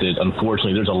forget that,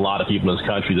 unfortunately, there's a lot of people in this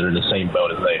country that are in the same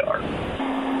boat as they are.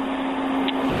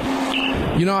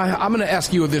 I'm going to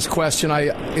ask you this question.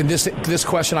 This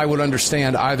question I would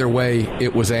understand either way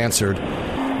it was answered.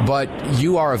 But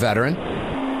you are a veteran.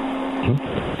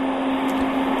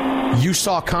 Mm-hmm. You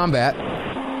saw combat.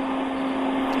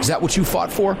 Is that what you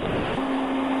fought for?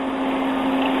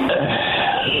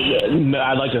 No,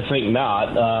 I'd like to think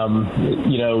not.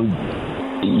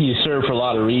 You serve for a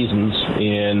lot of reasons,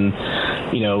 and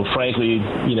frankly,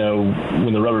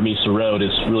 when the rubber meets the road,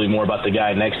 it's really more about the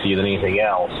guy next to you than anything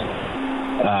else.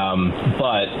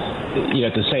 But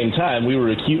at the same time, we were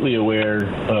acutely aware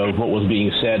of what was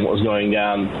being said and what was going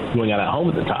on at home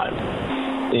at the time.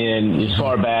 And as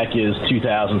far back as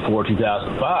 2004,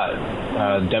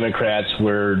 2005, Democrats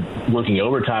were working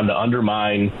overtime to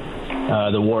undermine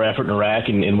the war effort in Iraq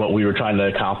and what we were trying to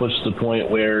accomplish, to the point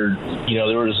where,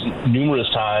 there was numerous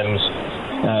times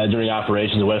during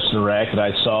operations in Western Iraq that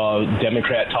I saw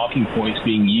Democrat talking points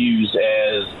being used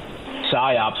as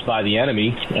psyops by the enemy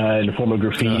in the form of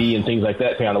graffiti and things like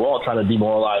that on the wall, trying to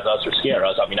demoralize us or scare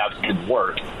us. I mean, obviously it didn't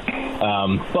work.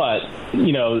 But,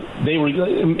 they were,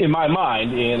 in my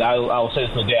mind, and I'll say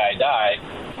this to the day I die,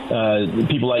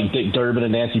 people like Dick Durbin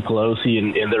and Nancy Pelosi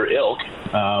and their ilk,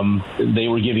 they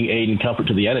were giving aid and comfort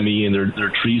to the enemy, and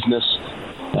they're treasonous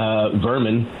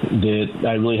vermin that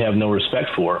I really have no respect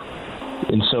for.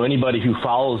 And so anybody who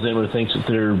follows them or thinks that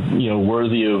they're,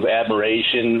 worthy of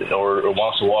admiration or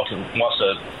wants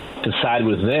to side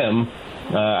with them,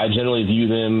 I generally view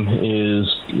them as,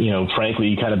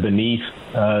 frankly, kind of beneath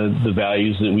the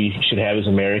values that we should have as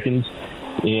Americans.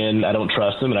 And I don't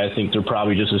trust them, and I think they're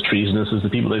probably just as treasonous as the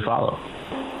people they follow.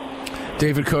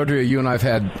 David Codrea, you and I have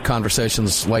had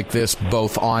conversations like this,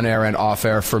 both on air and off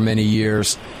air, for many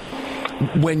years.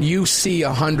 When you see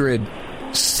 100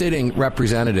 sitting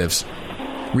representatives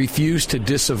refuse to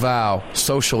disavow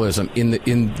socialism in the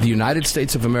United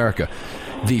States of America,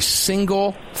 the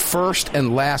single first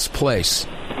and last place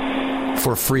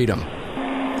for freedom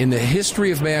in the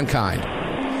history of mankind,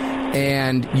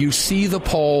 and you see the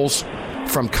polls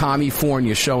from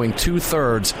California showing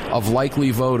 2/3 of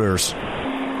likely voters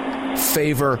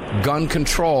favor gun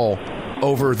control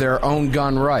over their own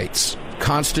gun rights,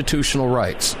 constitutional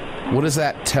rights. What does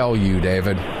that tell you,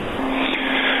 David?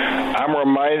 I'm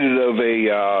reminded of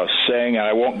a saying, and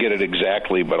I won't get it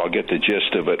exactly, but I'll get the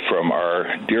gist of it, from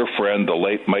our dear friend, the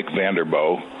late Mike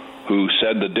Vanderboe, who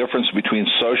said the difference between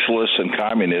socialists and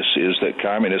communists is that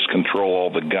communists control all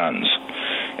the guns.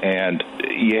 And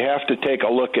you have to take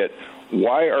a look at,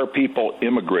 why are people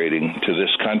immigrating to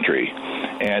this country?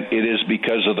 And it is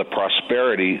because of the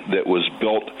prosperity that was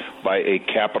built by a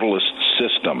capitalist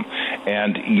system.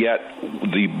 And yet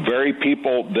the very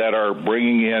people that are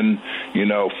bringing in,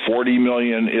 40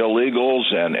 million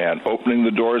illegals and opening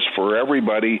the doors for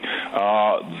everybody,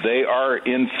 they are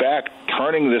in fact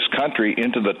turning this country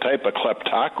into the type of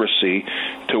kleptocracy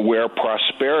to where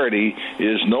prosperity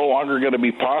is no longer going to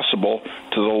be possible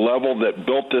to the level that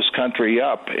built this country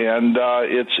up. And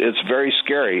it's very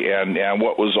scary. And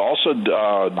what was also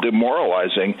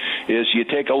demoralizing is you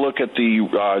take a look at the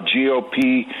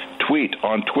GOP tweet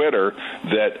on Twitter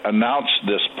that announced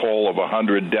this poll of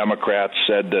 100 Democrats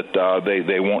said that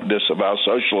they won't disavow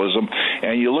socialism,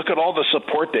 and you look at all the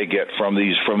support they get from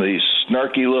these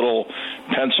snarky little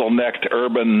pencil-necked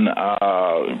urban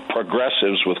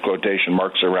progressives with quotation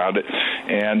marks around it,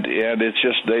 and it's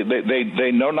just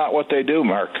they know not what they do,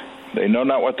 Mark. They know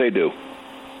not what they do.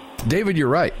 David, you're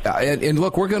right. And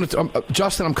look, we're going to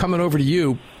Justin, I'm coming over to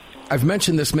you. I've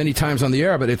mentioned this many times on the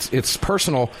air, but it's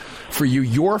personal for you.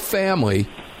 Your family,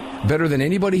 better than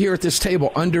anybody here at this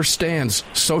table, understands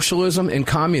socialism and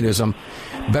communism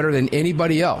better than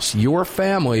anybody else. Your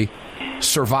family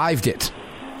survived it,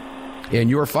 and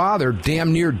your father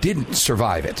damn near didn't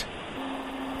survive it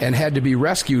and had to be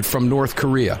rescued from North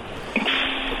Korea.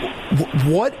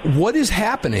 What is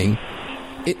happening,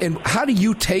 and how do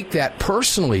you take that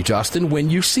personally, Justin, when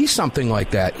you see something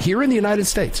like that here in the United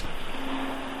States?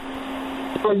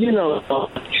 Well,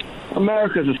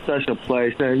 America's a special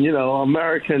place, and,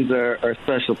 Americans are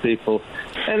special people.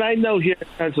 And I know here in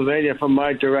Pennsylvania, from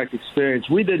my direct experience,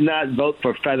 we did not vote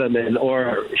for Fetterman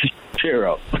or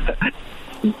Shapiro.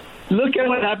 Look at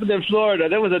what happened in Florida.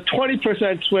 There was a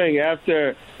 20% swing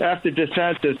after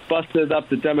DeSantis busted up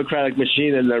the Democratic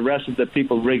machine and arrested the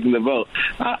people rigging the vote.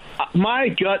 My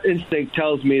gut instinct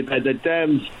tells me that the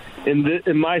Dems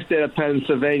in my state of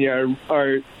Pennsylvania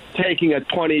are taking a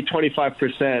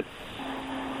 25%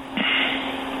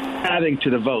 adding to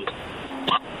the vote.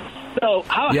 So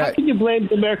how can you blame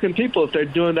the American people if they're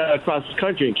doing that across the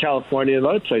country, in California and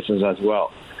other places as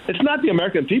well? It's not the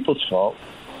American people's fault.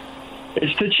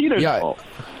 It's the cheaters' fault.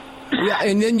 Yeah,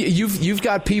 and then you've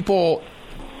got people,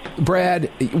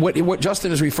 Brad, what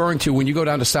Justin is referring to when you go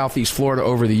down to Southeast Florida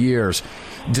over the years,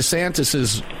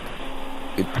 DeSantis's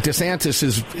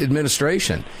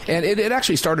administration, and it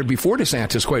actually started before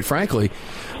DeSantis, quite frankly,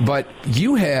 but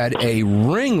you had a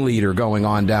ringleader going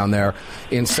on down there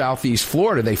in Southeast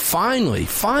Florida. They finally,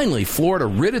 Florida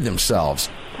ridded themselves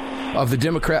of the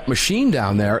Democrat machine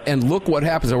down there, and look what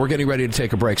happens. And we're getting ready to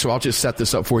take a break, so I'll just set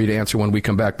this up for you to answer when we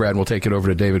come back, Brad, and we'll take it over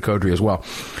to David Codrea as well.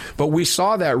 But we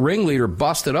saw that ringleader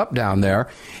busted up down there,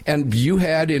 and you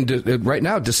had, right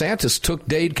now, DeSantis took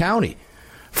Dade County,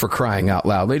 for crying out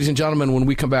loud. Ladies and gentlemen, when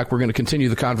we come back, we're going to continue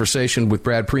the conversation with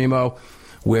Brad Primo,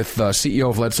 with CEO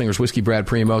of Leadslingers Whiskey, Brad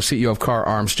Primo, CEO of Car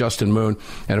Arms, Justin Moon,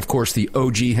 and, of course, the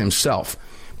OG himself,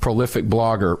 prolific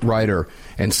blogger, writer,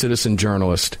 and citizen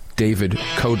journalist, David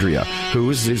Codrea, who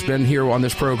has been here on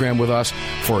this program with us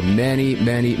for many,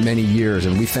 many, many years.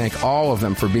 And we thank all of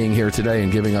them for being here today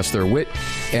and giving us their wit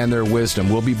and their wisdom.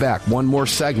 We'll be back. One more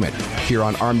segment here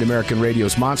on Armed American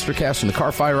Radio's Monstercast in the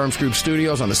Car Firearms Group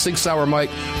studios on the Sig Sauer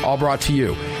mic, all brought to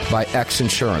you by X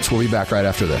Insurance. We'll be back right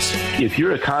after this. If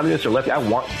you're a communist or lefty, I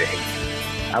want you to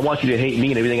hate. I want you to hate me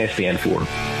and everything I stand for.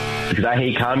 Because I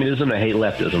hate communism and I hate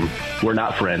leftism. We're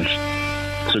not friends.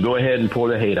 So go ahead and pour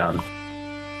the hate on.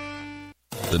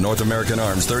 The North American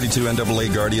Arms 32 NAA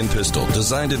Guardian pistol,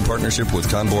 designed in partnership with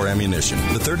Conbor Ammunition.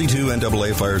 The 32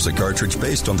 NAA fires a cartridge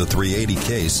based on the .380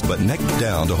 case, but neck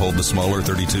down to hold the smaller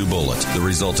 .32 bullet. The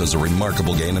result is a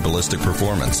remarkable gain in ballistic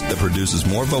performance that produces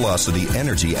more velocity,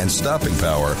 energy, and stopping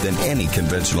power than any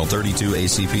conventional .32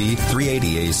 ACP,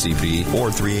 .380 ACP,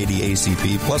 or .380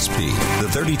 ACP plus P. The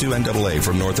 32 NAA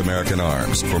from North American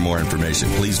Arms. For more information,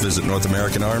 please visit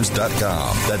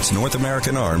NorthAmericanArms.com. That's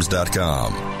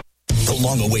NorthAmericanArms.com. The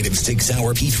long-awaited Sig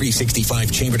Sauer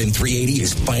P365 chambered in .380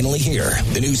 is finally here.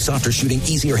 The new softer shooting,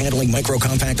 easier handling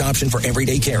micro-compact option for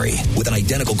everyday carry. With an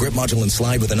identical grip module and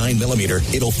slide with a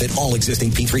 9mm, it'll fit all existing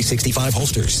P365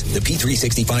 holsters. The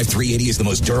P365 .380 is the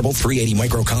most durable .380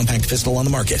 micro-compact pistol on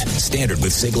the market. Standard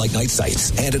with SIG-like night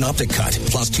sights and an optic cut,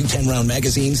 plus 2 10-round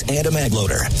magazines and a mag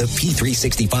loader. The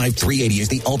P365 .380 is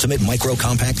the ultimate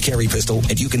micro-compact carry pistol,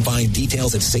 and you can find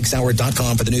details at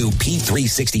SigSauer.com for the new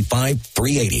P365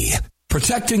 .380.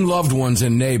 Protecting loved ones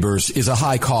and neighbors is a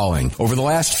high calling. Over the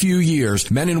last few years,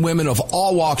 men and women of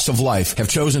all walks of life have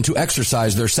chosen to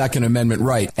exercise their Second Amendment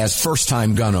right as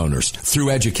first-time gun owners.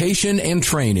 Through education and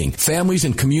training, families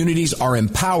and communities are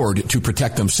empowered to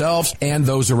protect themselves and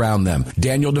those around them.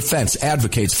 Daniel Defense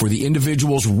advocates for the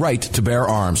individual's right to bear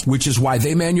arms, which is why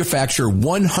they manufacture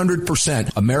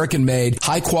 100% American-made,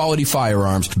 high-quality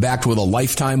firearms backed with a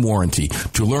lifetime warranty.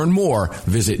 To learn more,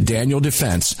 visit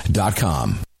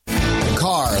DanielDefense.com.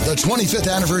 Car, the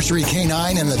 25th anniversary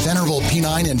K9 and the venerable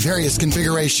P9 in various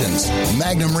configurations.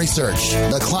 Magnum Research,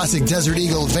 the classic Desert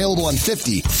Eagle available in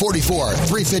 50, 44,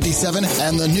 357,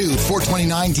 and the new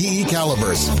 429 DE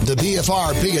calibers. The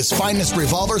BFR biggest, finest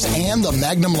revolvers and the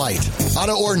Magnum Light.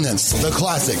 Auto Ordnance, the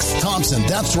classics. Thompson,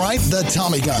 that's right, the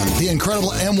Tommy gun, the incredible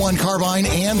M1 carbine,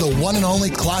 and the one and only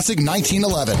classic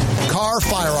 1911. Car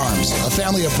Firearms, a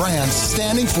family of brands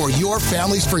standing for your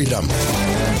family's freedom.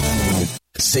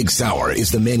 Sig Sauer is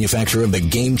the manufacturer of the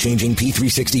game-changing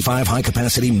P365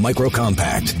 high-capacity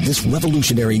micro-compact. This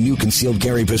revolutionary new concealed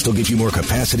carry pistol gives you more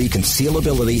capacity,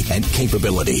 concealability, and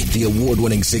capability. The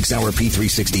award-winning Sig Sauer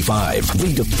P365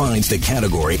 redefines the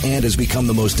category and has become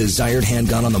the most desired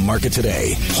handgun on the market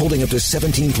today. Holding up to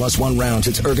 17+1 rounds,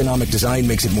 its ergonomic design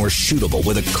makes it more shootable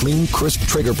with a clean, crisp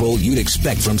trigger pull you'd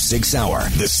expect from Sig Sauer.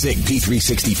 The Sig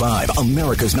P365,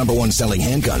 America's #1 selling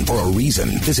handgun for a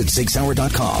reason. Visit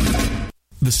SigSauer.com.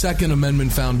 The Second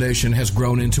Amendment Foundation has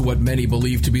grown into what many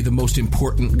believe to be the most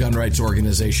important gun rights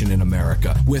organization in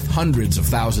America. With hundreds of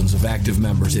thousands of active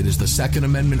members, it is the Second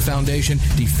Amendment Foundation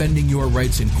defending your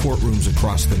rights in courtrooms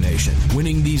across the nation.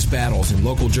 Winning these battles in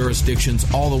local jurisdictions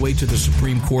all the way to the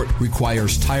Supreme Court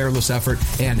requires tireless effort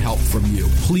and help from you.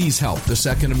 Please help the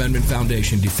Second Amendment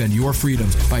Foundation defend your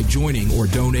freedoms by joining or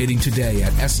donating today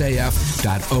at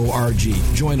saf.org.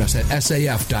 Join us at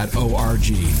saf.org.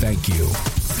 Thank you.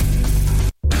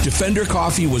 Defender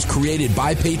Coffee was created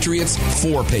by patriots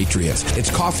for patriots. It's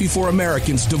coffee for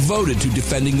Americans devoted to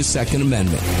defending the Second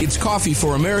Amendment. It's coffee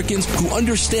for Americans who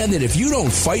understand that if you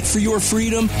don't fight for your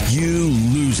freedom, you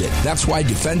lose it. That's why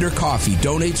Defender Coffee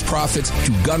donates profits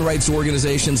to gun rights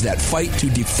organizations that fight to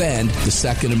defend the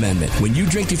Second Amendment. When you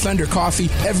drink Defender Coffee,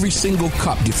 every single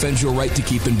cup defends your right to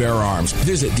keep and bear arms.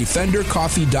 Visit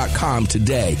DefenderCoffee.com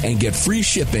today and get free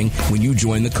shipping when you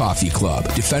join the coffee club.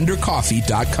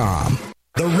 DefenderCoffee.com.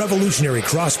 The revolutionary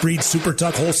Crossbreed Super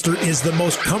Tuck holster is the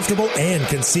most comfortable and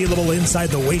concealable inside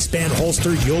the waistband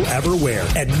holster you'll ever wear,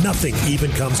 and nothing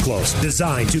even comes close.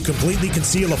 Designed to completely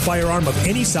conceal a firearm of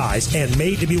any size and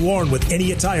made to be worn with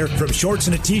any attire, from shorts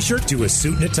and a t-shirt to a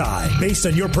suit and a tie. Based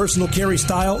on your personal carry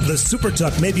style, the Super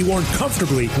Tuck may be worn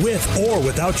comfortably with or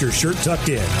without your shirt tucked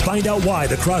in. Find out why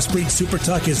the Crossbreed Super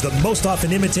Tuck is the most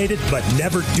often imitated but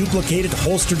never duplicated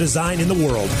holster design in the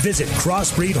world. Visit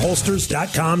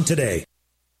crossbreedholsters.com today.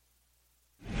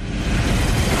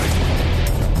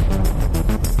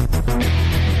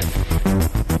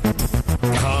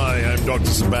 Dr.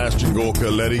 Sebastian Gorka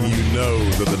letting you know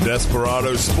that the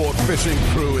Desperado Sport Fishing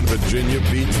Crew in Virginia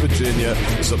Beach, Virginia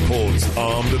supports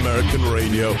Armed American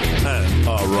Radio and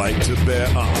our right to bear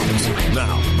arms.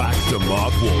 Now, back to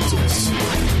Mark Walters.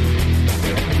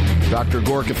 Dr.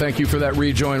 Gorka, thank you for that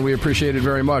rejoin. We appreciate it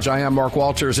very much. I am Mark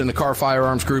Walters in the Car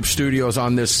Firearms Group studios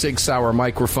on this Sig Sauer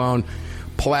microphone,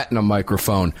 platinum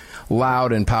microphone.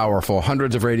 Loud and powerful.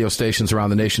 Hundreds of radio stations around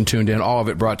the nation tuned in. All of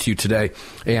it brought to you today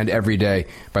and every day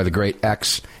by the great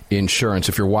X Insurance.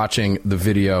 If you're watching the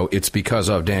video, it's because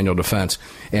of Daniel Defense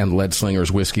and Lead Slingers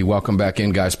Whiskey. Welcome back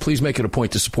in, guys. Please make it a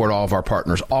point to support all of our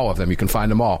partners, all of them. You can find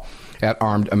them all at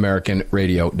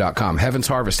ArmedAmericanRadio.com. Heaven's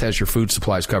Harvest has your food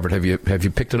supplies covered. Have you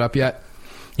picked it up yet?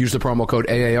 Use the promo code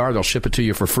AAR. They'll ship it to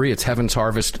you for free. It's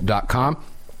HeavensHarvest.com.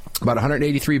 About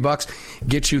 $183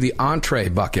 gets you the entree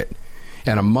bucket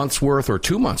and a month's worth or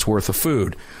 2 months worth of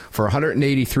food for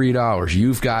 $183.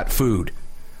 You've got food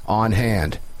on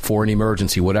hand for an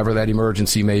emergency, whatever that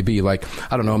emergency may be. Like,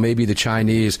 I don't know, maybe the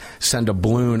Chinese send a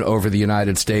balloon over the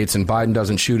United States and Biden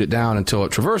doesn't shoot it down until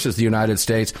it traverses the United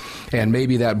States, and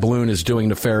maybe that balloon is doing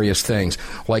nefarious things,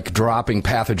 like dropping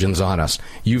pathogens on us.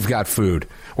 You've got food.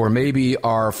 Or maybe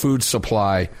our food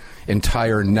supply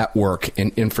entire network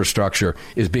and infrastructure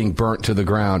is being burnt to the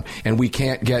ground, and we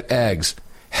can't get eggs.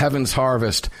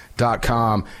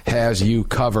 HeavensHarvest.com has you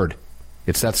covered.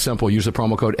 It's that simple. Use the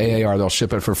promo code AAR. They'll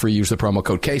ship it for free. Use the promo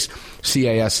code CASE,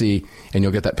 C-A-S-E, and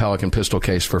you'll get that Pelican pistol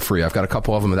case for free. I've got a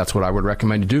couple of them, and that's what I would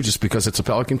recommend you do, just because it's a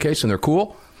Pelican case and they're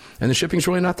cool, and the shipping's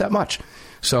really not that much.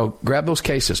 So grab those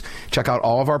cases. Check out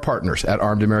all of our partners at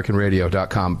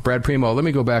ArmedAmericanRadio.com. Brad Primo, let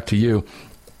me go back to you.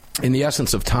 In the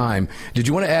essence of time, did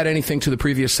you want to add anything to the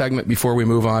previous segment before we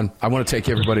move on? I want to take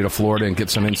everybody to Florida and get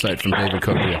some insight from David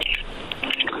Copia.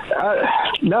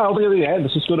 No, I don't think anything to add.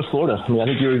 Let's just go to Florida. I mean, I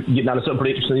think you're getting onto something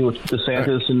pretty interesting with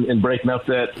DeSantis and breaking up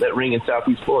that ring in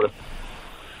Southeast Florida.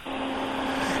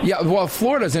 Yeah, well,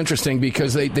 Florida's interesting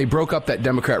because they broke up that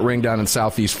Democrat ring down in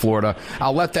Southeast Florida.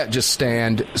 I'll let that just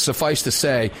stand. Suffice to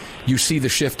say, you see the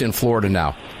shift in Florida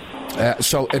now.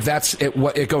 So if that's it,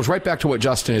 it goes right back to what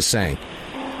Justin is saying.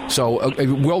 So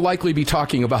we'll likely be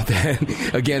talking about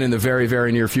that again in the very,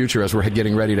 very near future as we're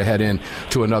getting ready to head in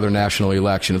to another national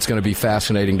election. It's going to be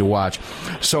fascinating to watch.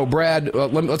 So, Brad,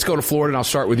 let's go to Florida, and I'll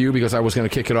start with you because I was going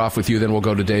to kick it off with you. Then we'll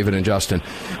go to David and Justin.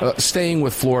 Staying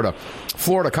with Florida.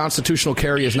 Florida constitutional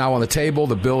carry is now on the table.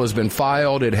 The bill has been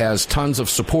filed. It has tons of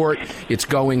support. It's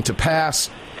going to pass.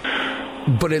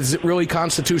 But is it really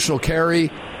constitutional carry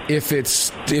if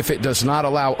it does not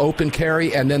allow open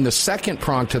carry? And then the second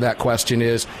prong to that question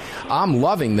is, I'm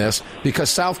loving this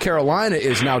because South Carolina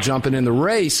is now jumping in the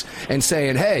race and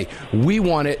saying, hey, we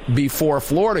want it before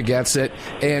Florida gets it.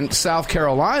 And South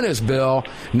Carolina's bill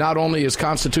not only is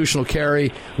constitutional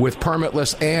carry with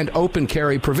permitless and open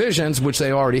carry provisions, which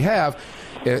they already have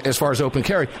as far as open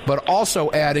carry, but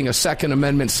also adding a Second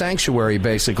Amendment sanctuary,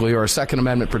 basically, or a Second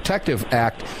Amendment protective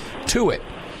act to it.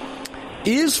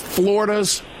 Is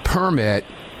Florida's permit,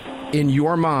 in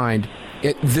your mind,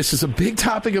 this is a big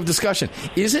topic of discussion,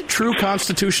 is it true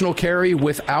constitutional carry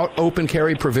without open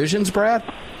carry provisions, Brad?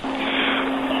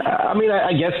 I mean,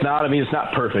 I guess not. I mean, it's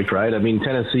not perfect, right? I mean,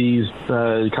 Tennessee's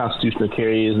constitutional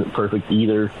carry isn't perfect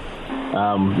either.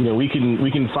 We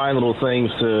can find little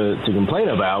things to complain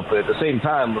about, but at the same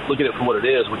time, let's look at it for what it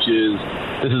is, which is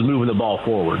this is moving the ball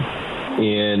forward.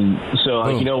 And so,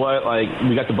 you know what?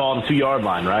 We got the ball on the 2-yard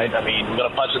line, right? I mean, we're going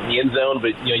to punch it in the end zone,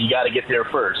 but, you got to get there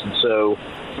first. And so,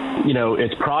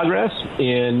 it's progress.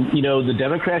 And, the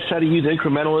Democrats try to use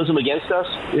incrementalism against us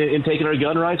in taking our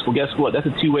gun rights. Well, guess what? That's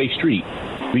a two-way street.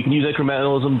 We can use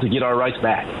incrementalism to get our rights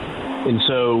back. And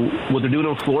so what they're doing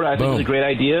in Florida, I think, is a great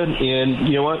idea. And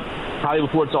you know what? Probably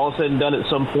before it's all said and done at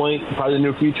some point, probably in the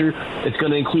near future, it's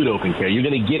going to include open carry. You're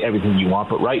going to get everything you want.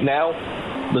 But right now,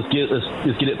 let's get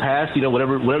it passed.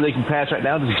 Whatever they can pass right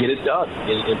now, just get it done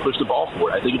and push the ball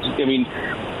forward. I think it's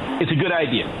a good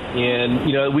idea. And,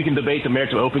 we can debate the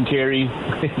merits of open carry,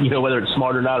 whether it's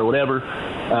smart or not or whatever.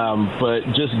 But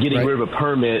just getting rid of a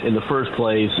permit in the first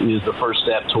place is the first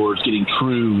step towards getting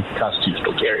true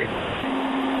constitutional carry.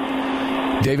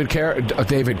 David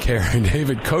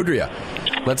Codrea.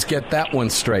 Let's get that one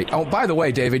straight. Oh, by the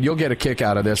way, David, you'll get a kick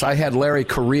out of this. I had Larry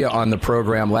Correia on the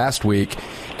program last week,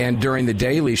 and during the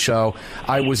Daily Show,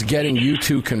 I was getting you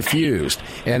two confused.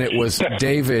 And it was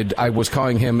David, I was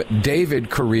calling him David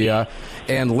Correia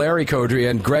and Larry Codrea,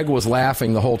 and Greg was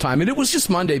laughing the whole time. And it was just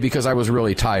Monday because I was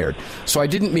really tired. So I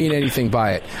didn't mean anything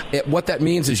by it. What that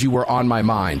means is you were on my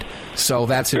mind. So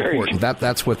that's important.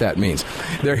 That's what that means.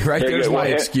 There's my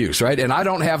excuse, right? And I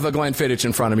don't have the Glenn Fittich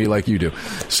in front of me like you do.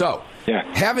 So,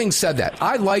 having said that,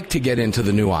 I like to get into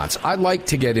the nuance. I like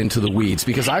to get into the weeds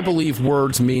because I believe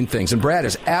words mean things. And Brad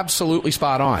is absolutely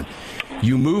spot on.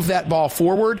 You move that ball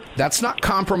forward. That's not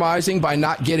compromising by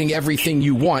not getting everything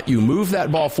you want. You move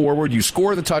that ball forward. You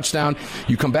score the touchdown.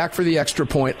 You come back for the extra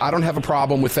point. I don't have a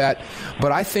problem with that.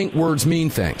 But I think words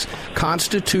mean things.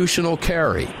 Constitutional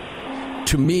carry,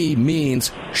 to me,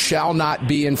 means shall not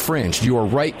be infringed. Your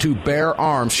right to bear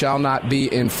arms shall not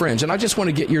be infringed. And I just want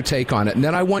to get your take on it. And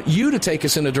then I want you to take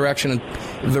us in a direction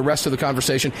in the rest of the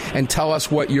conversation and tell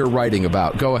us what you're writing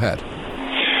about. Go ahead.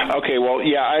 Okay, well,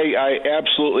 yeah, I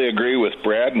absolutely agree with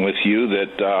Brad and with you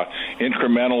that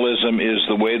incrementalism is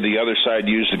the way the other side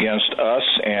used against us,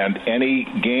 and any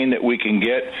gain that we can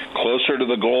get closer to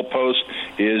the goalpost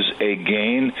is a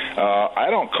gain. I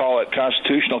don't call it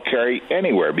constitutional carry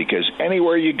anywhere because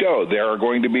anywhere you go, there are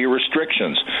going to be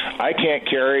restrictions. I can't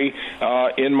carry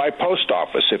in my post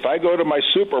office. If I go to my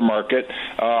supermarket,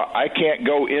 I can't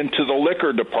go into the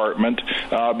liquor department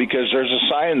because there's a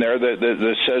sign there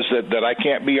that says that I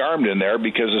can't be armed in there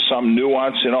because of some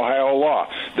nuance in Ohio law.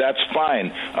 That's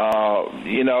fine.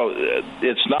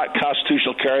 It's not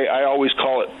constitutional carry. I always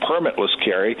call it permitless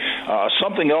carry.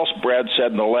 Something else Brad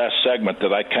said in the last segment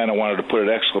that I kind of wanted to put an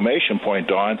exclamation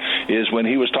point on is when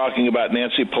he was talking about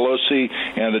Nancy Pelosi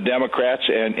and the Democrats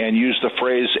and used the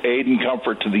phrase aid and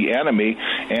comfort to the enemy.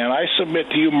 And I submit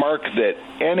to you, Mark, that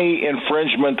any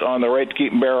infringement on the right to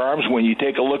keep and bear arms, when you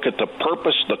take a look at the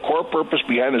purpose, the core purpose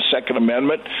behind the Second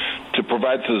Amendment to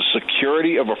provide for the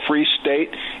security of a free state,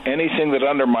 anything that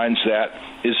undermines that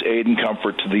is aid and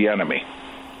comfort to the enemy.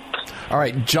 All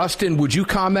right, Justin, would you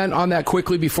comment on that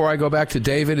quickly before I go back to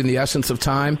David in the essence of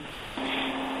time?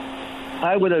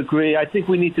 I would agree. I think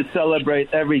we need to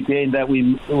celebrate every gain that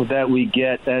we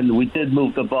get, and we did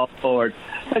move the ball forward.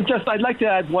 And just, I'd like to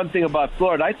add one thing about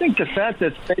Florida. I think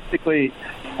DeSantis basically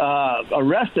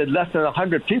arrested less than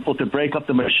 100 people to break up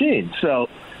the machine. So,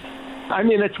 I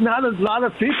mean, it's not a lot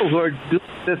of people who are doing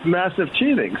this massive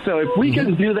cheating. So if we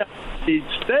can do that in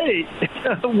each state,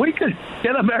 we could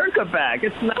get America back.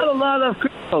 It's not a lot of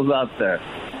criminals out there.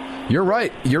 You're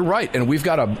right. And we've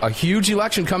got a huge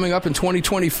election coming up in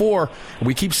 2024.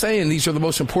 We keep saying these are the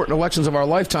most important elections of our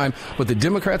lifetime, but the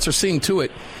Democrats are seeing to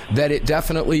it that it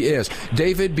definitely is.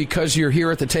 David, because you're here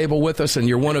at the table with us and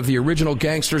you're one of the original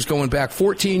gangsters going back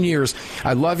 14 years,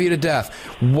 I love you to death.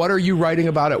 What are you writing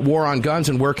about at War on Guns,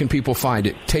 and where can people find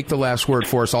it? Take the last word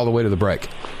for us all the way to the break.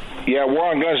 Yeah,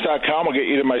 waronguns.com will get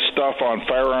you to my stuff on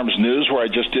Firearms News, where I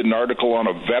just did an article on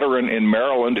a veteran in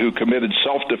Maryland who committed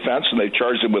self-defense, and they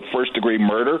charged him with first-degree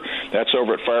murder. That's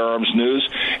over at Firearms News.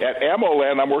 At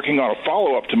AmmoLand, I'm working on a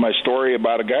follow-up to my story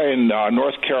about a guy in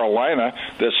North Carolina.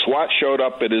 The SWAT showed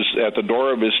up at the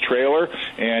door of his trailer,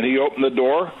 and he opened the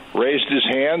door, raised his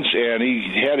hands, and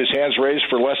he had his hands raised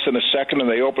for less than a second, and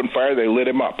they opened fire. They lit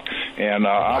him up. And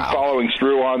I'm following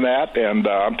through on that, and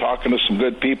I'm talking to some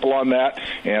good people on that,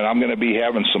 and I'm going to be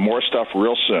having some more stuff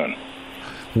real soon.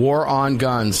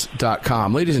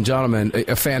 waronguns.com. Ladies and gentlemen,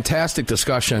 a fantastic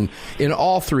discussion in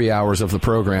all 3 hours of the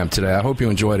program today. I hope you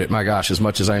enjoyed it. My gosh, as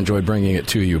much as I enjoyed bringing it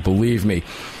to you, believe me.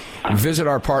 Visit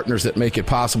our partners that make it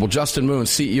possible. Justin Moon,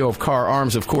 CEO of Car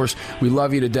Arms, of course, we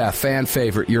love you to death. Fan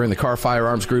favorite. You're in the Car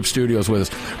Firearms Group studios with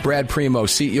us. Brad Primo,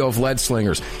 CEO of Lead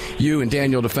Slingers. You and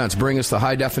Daniel Defense bring us the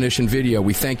high-definition video.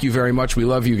 We thank you very much. We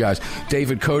love you guys.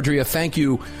 David Codria, thank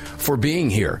you for being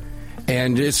here.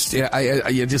 And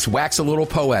you just wax a little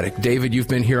poetic. David, you've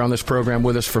been here on this program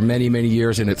with us for many, many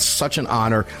years, and it's such an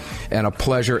honor and a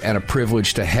pleasure and a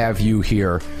privilege to have you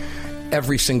here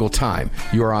every single time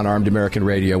you're on Armed American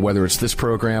Radio, whether it's this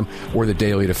program or the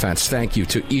Daily Defense. Thank you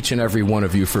to each and every one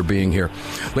of you for being here.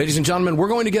 Ladies and gentlemen, we're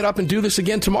going to get up and do this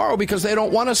again tomorrow because they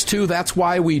don't want us to. That's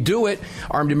why we do it.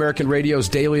 Armed American Radio's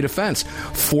Daily Defense,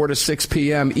 4 to 6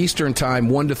 p.m. Eastern Time,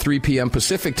 1 to 3 p.m.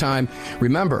 Pacific Time.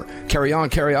 Remember, carry on,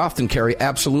 carry often, carry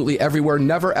absolutely everywhere.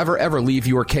 Never, ever, ever leave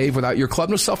your cave without your club.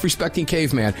 No self-respecting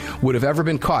caveman would have ever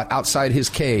been caught outside his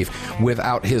cave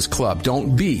without his club.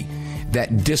 Don't be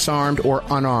that disarmed or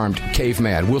unarmed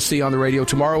caveman. We'll see you on the radio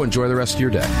tomorrow. Enjoy the rest of your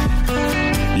day.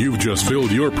 You've just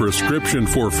filled your prescription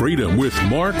for freedom with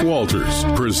Mark Walters,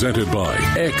 presented by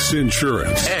X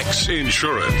Insurance. X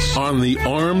Insurance on the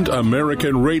Armed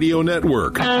American Radio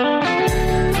Network.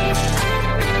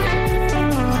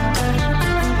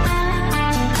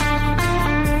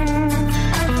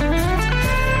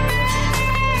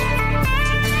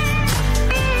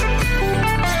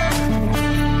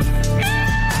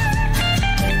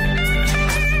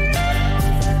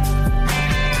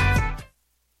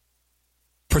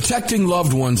 Protecting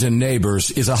loved ones and neighbors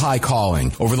is a high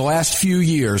calling. Over the last few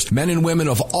years, men and women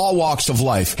of all walks of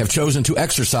life have chosen to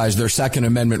exercise their Second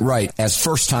Amendment right as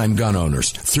first-time gun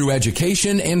owners. Through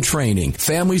education and training,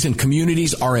 families and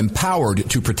communities are empowered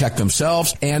to protect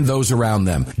themselves and those around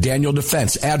them. Daniel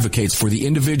Defense advocates for the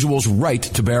individual's right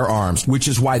to bear arms, which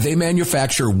is why they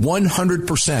manufacture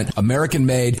 100%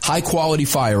 American-made, high-quality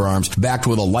firearms backed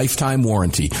with a lifetime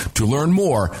warranty. To learn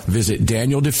more, visit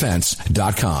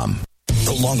DanielDefense.com.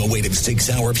 The long-awaited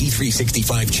 6-hour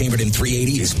P365 chambered in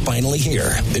 .380 is finally here.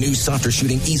 The new softer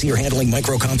shooting, easier handling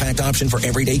micro-compact option for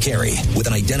everyday carry. With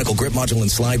an identical grip module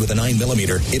and slide with a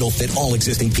 9mm, it'll fit all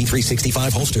existing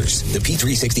P365 holsters. The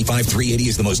P365 380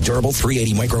 is the most durable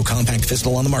 .380 micro-compact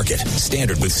pistol on the market.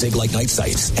 Standard with SIG-like night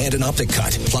sights and an optic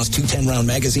cut, plus 2 10-round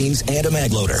magazines and a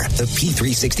mag loader. The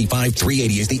P365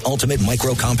 380 is the ultimate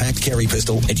micro-compact carry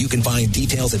pistol, and you can find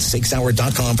details at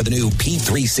SigSauer.com for the new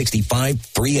P365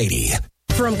 380.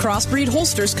 From Crossbreed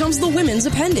Holsters comes the Women's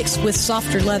Appendix. With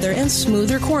softer leather and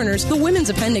smoother corners, the Women's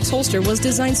Appendix holster was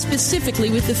designed specifically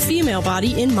with the female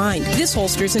body in mind. This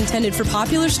holster is intended for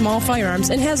popular small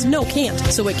firearms and has no cant,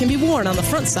 so it can be worn on the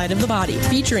front side of the body.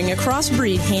 Featuring a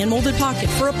crossbreed hand-molded pocket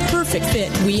for a perfect fit,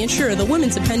 we ensure the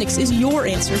Women's Appendix is your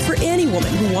answer for any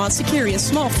woman who wants to carry a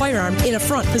small firearm in a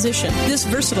front position. This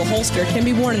versatile holster can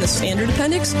be worn in the standard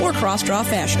appendix or cross-draw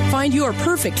fashion. Find your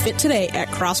perfect fit today at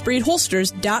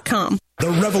crossbreedholsters.com. The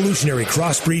revolutionary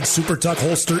Crossbreed Super Tuck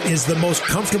holster is the most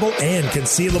comfortable and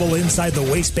concealable inside the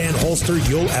waistband holster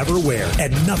you'll ever wear,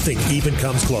 and nothing even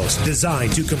comes close.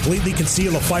 Designed to completely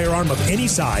conceal a firearm of any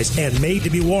size and made to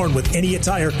be worn with any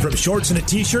attire, from shorts and a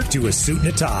t-shirt to a suit and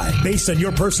a tie. Based on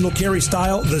your personal carry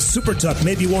style, the Super Tuck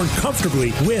may be worn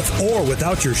comfortably with or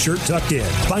without your shirt tucked in.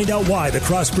 Find out why the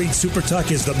Crossbreed Super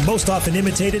Tuck is the most often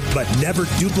imitated but never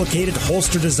duplicated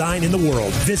holster design in the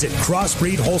world. Visit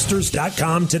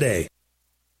crossbreedholsters.com today.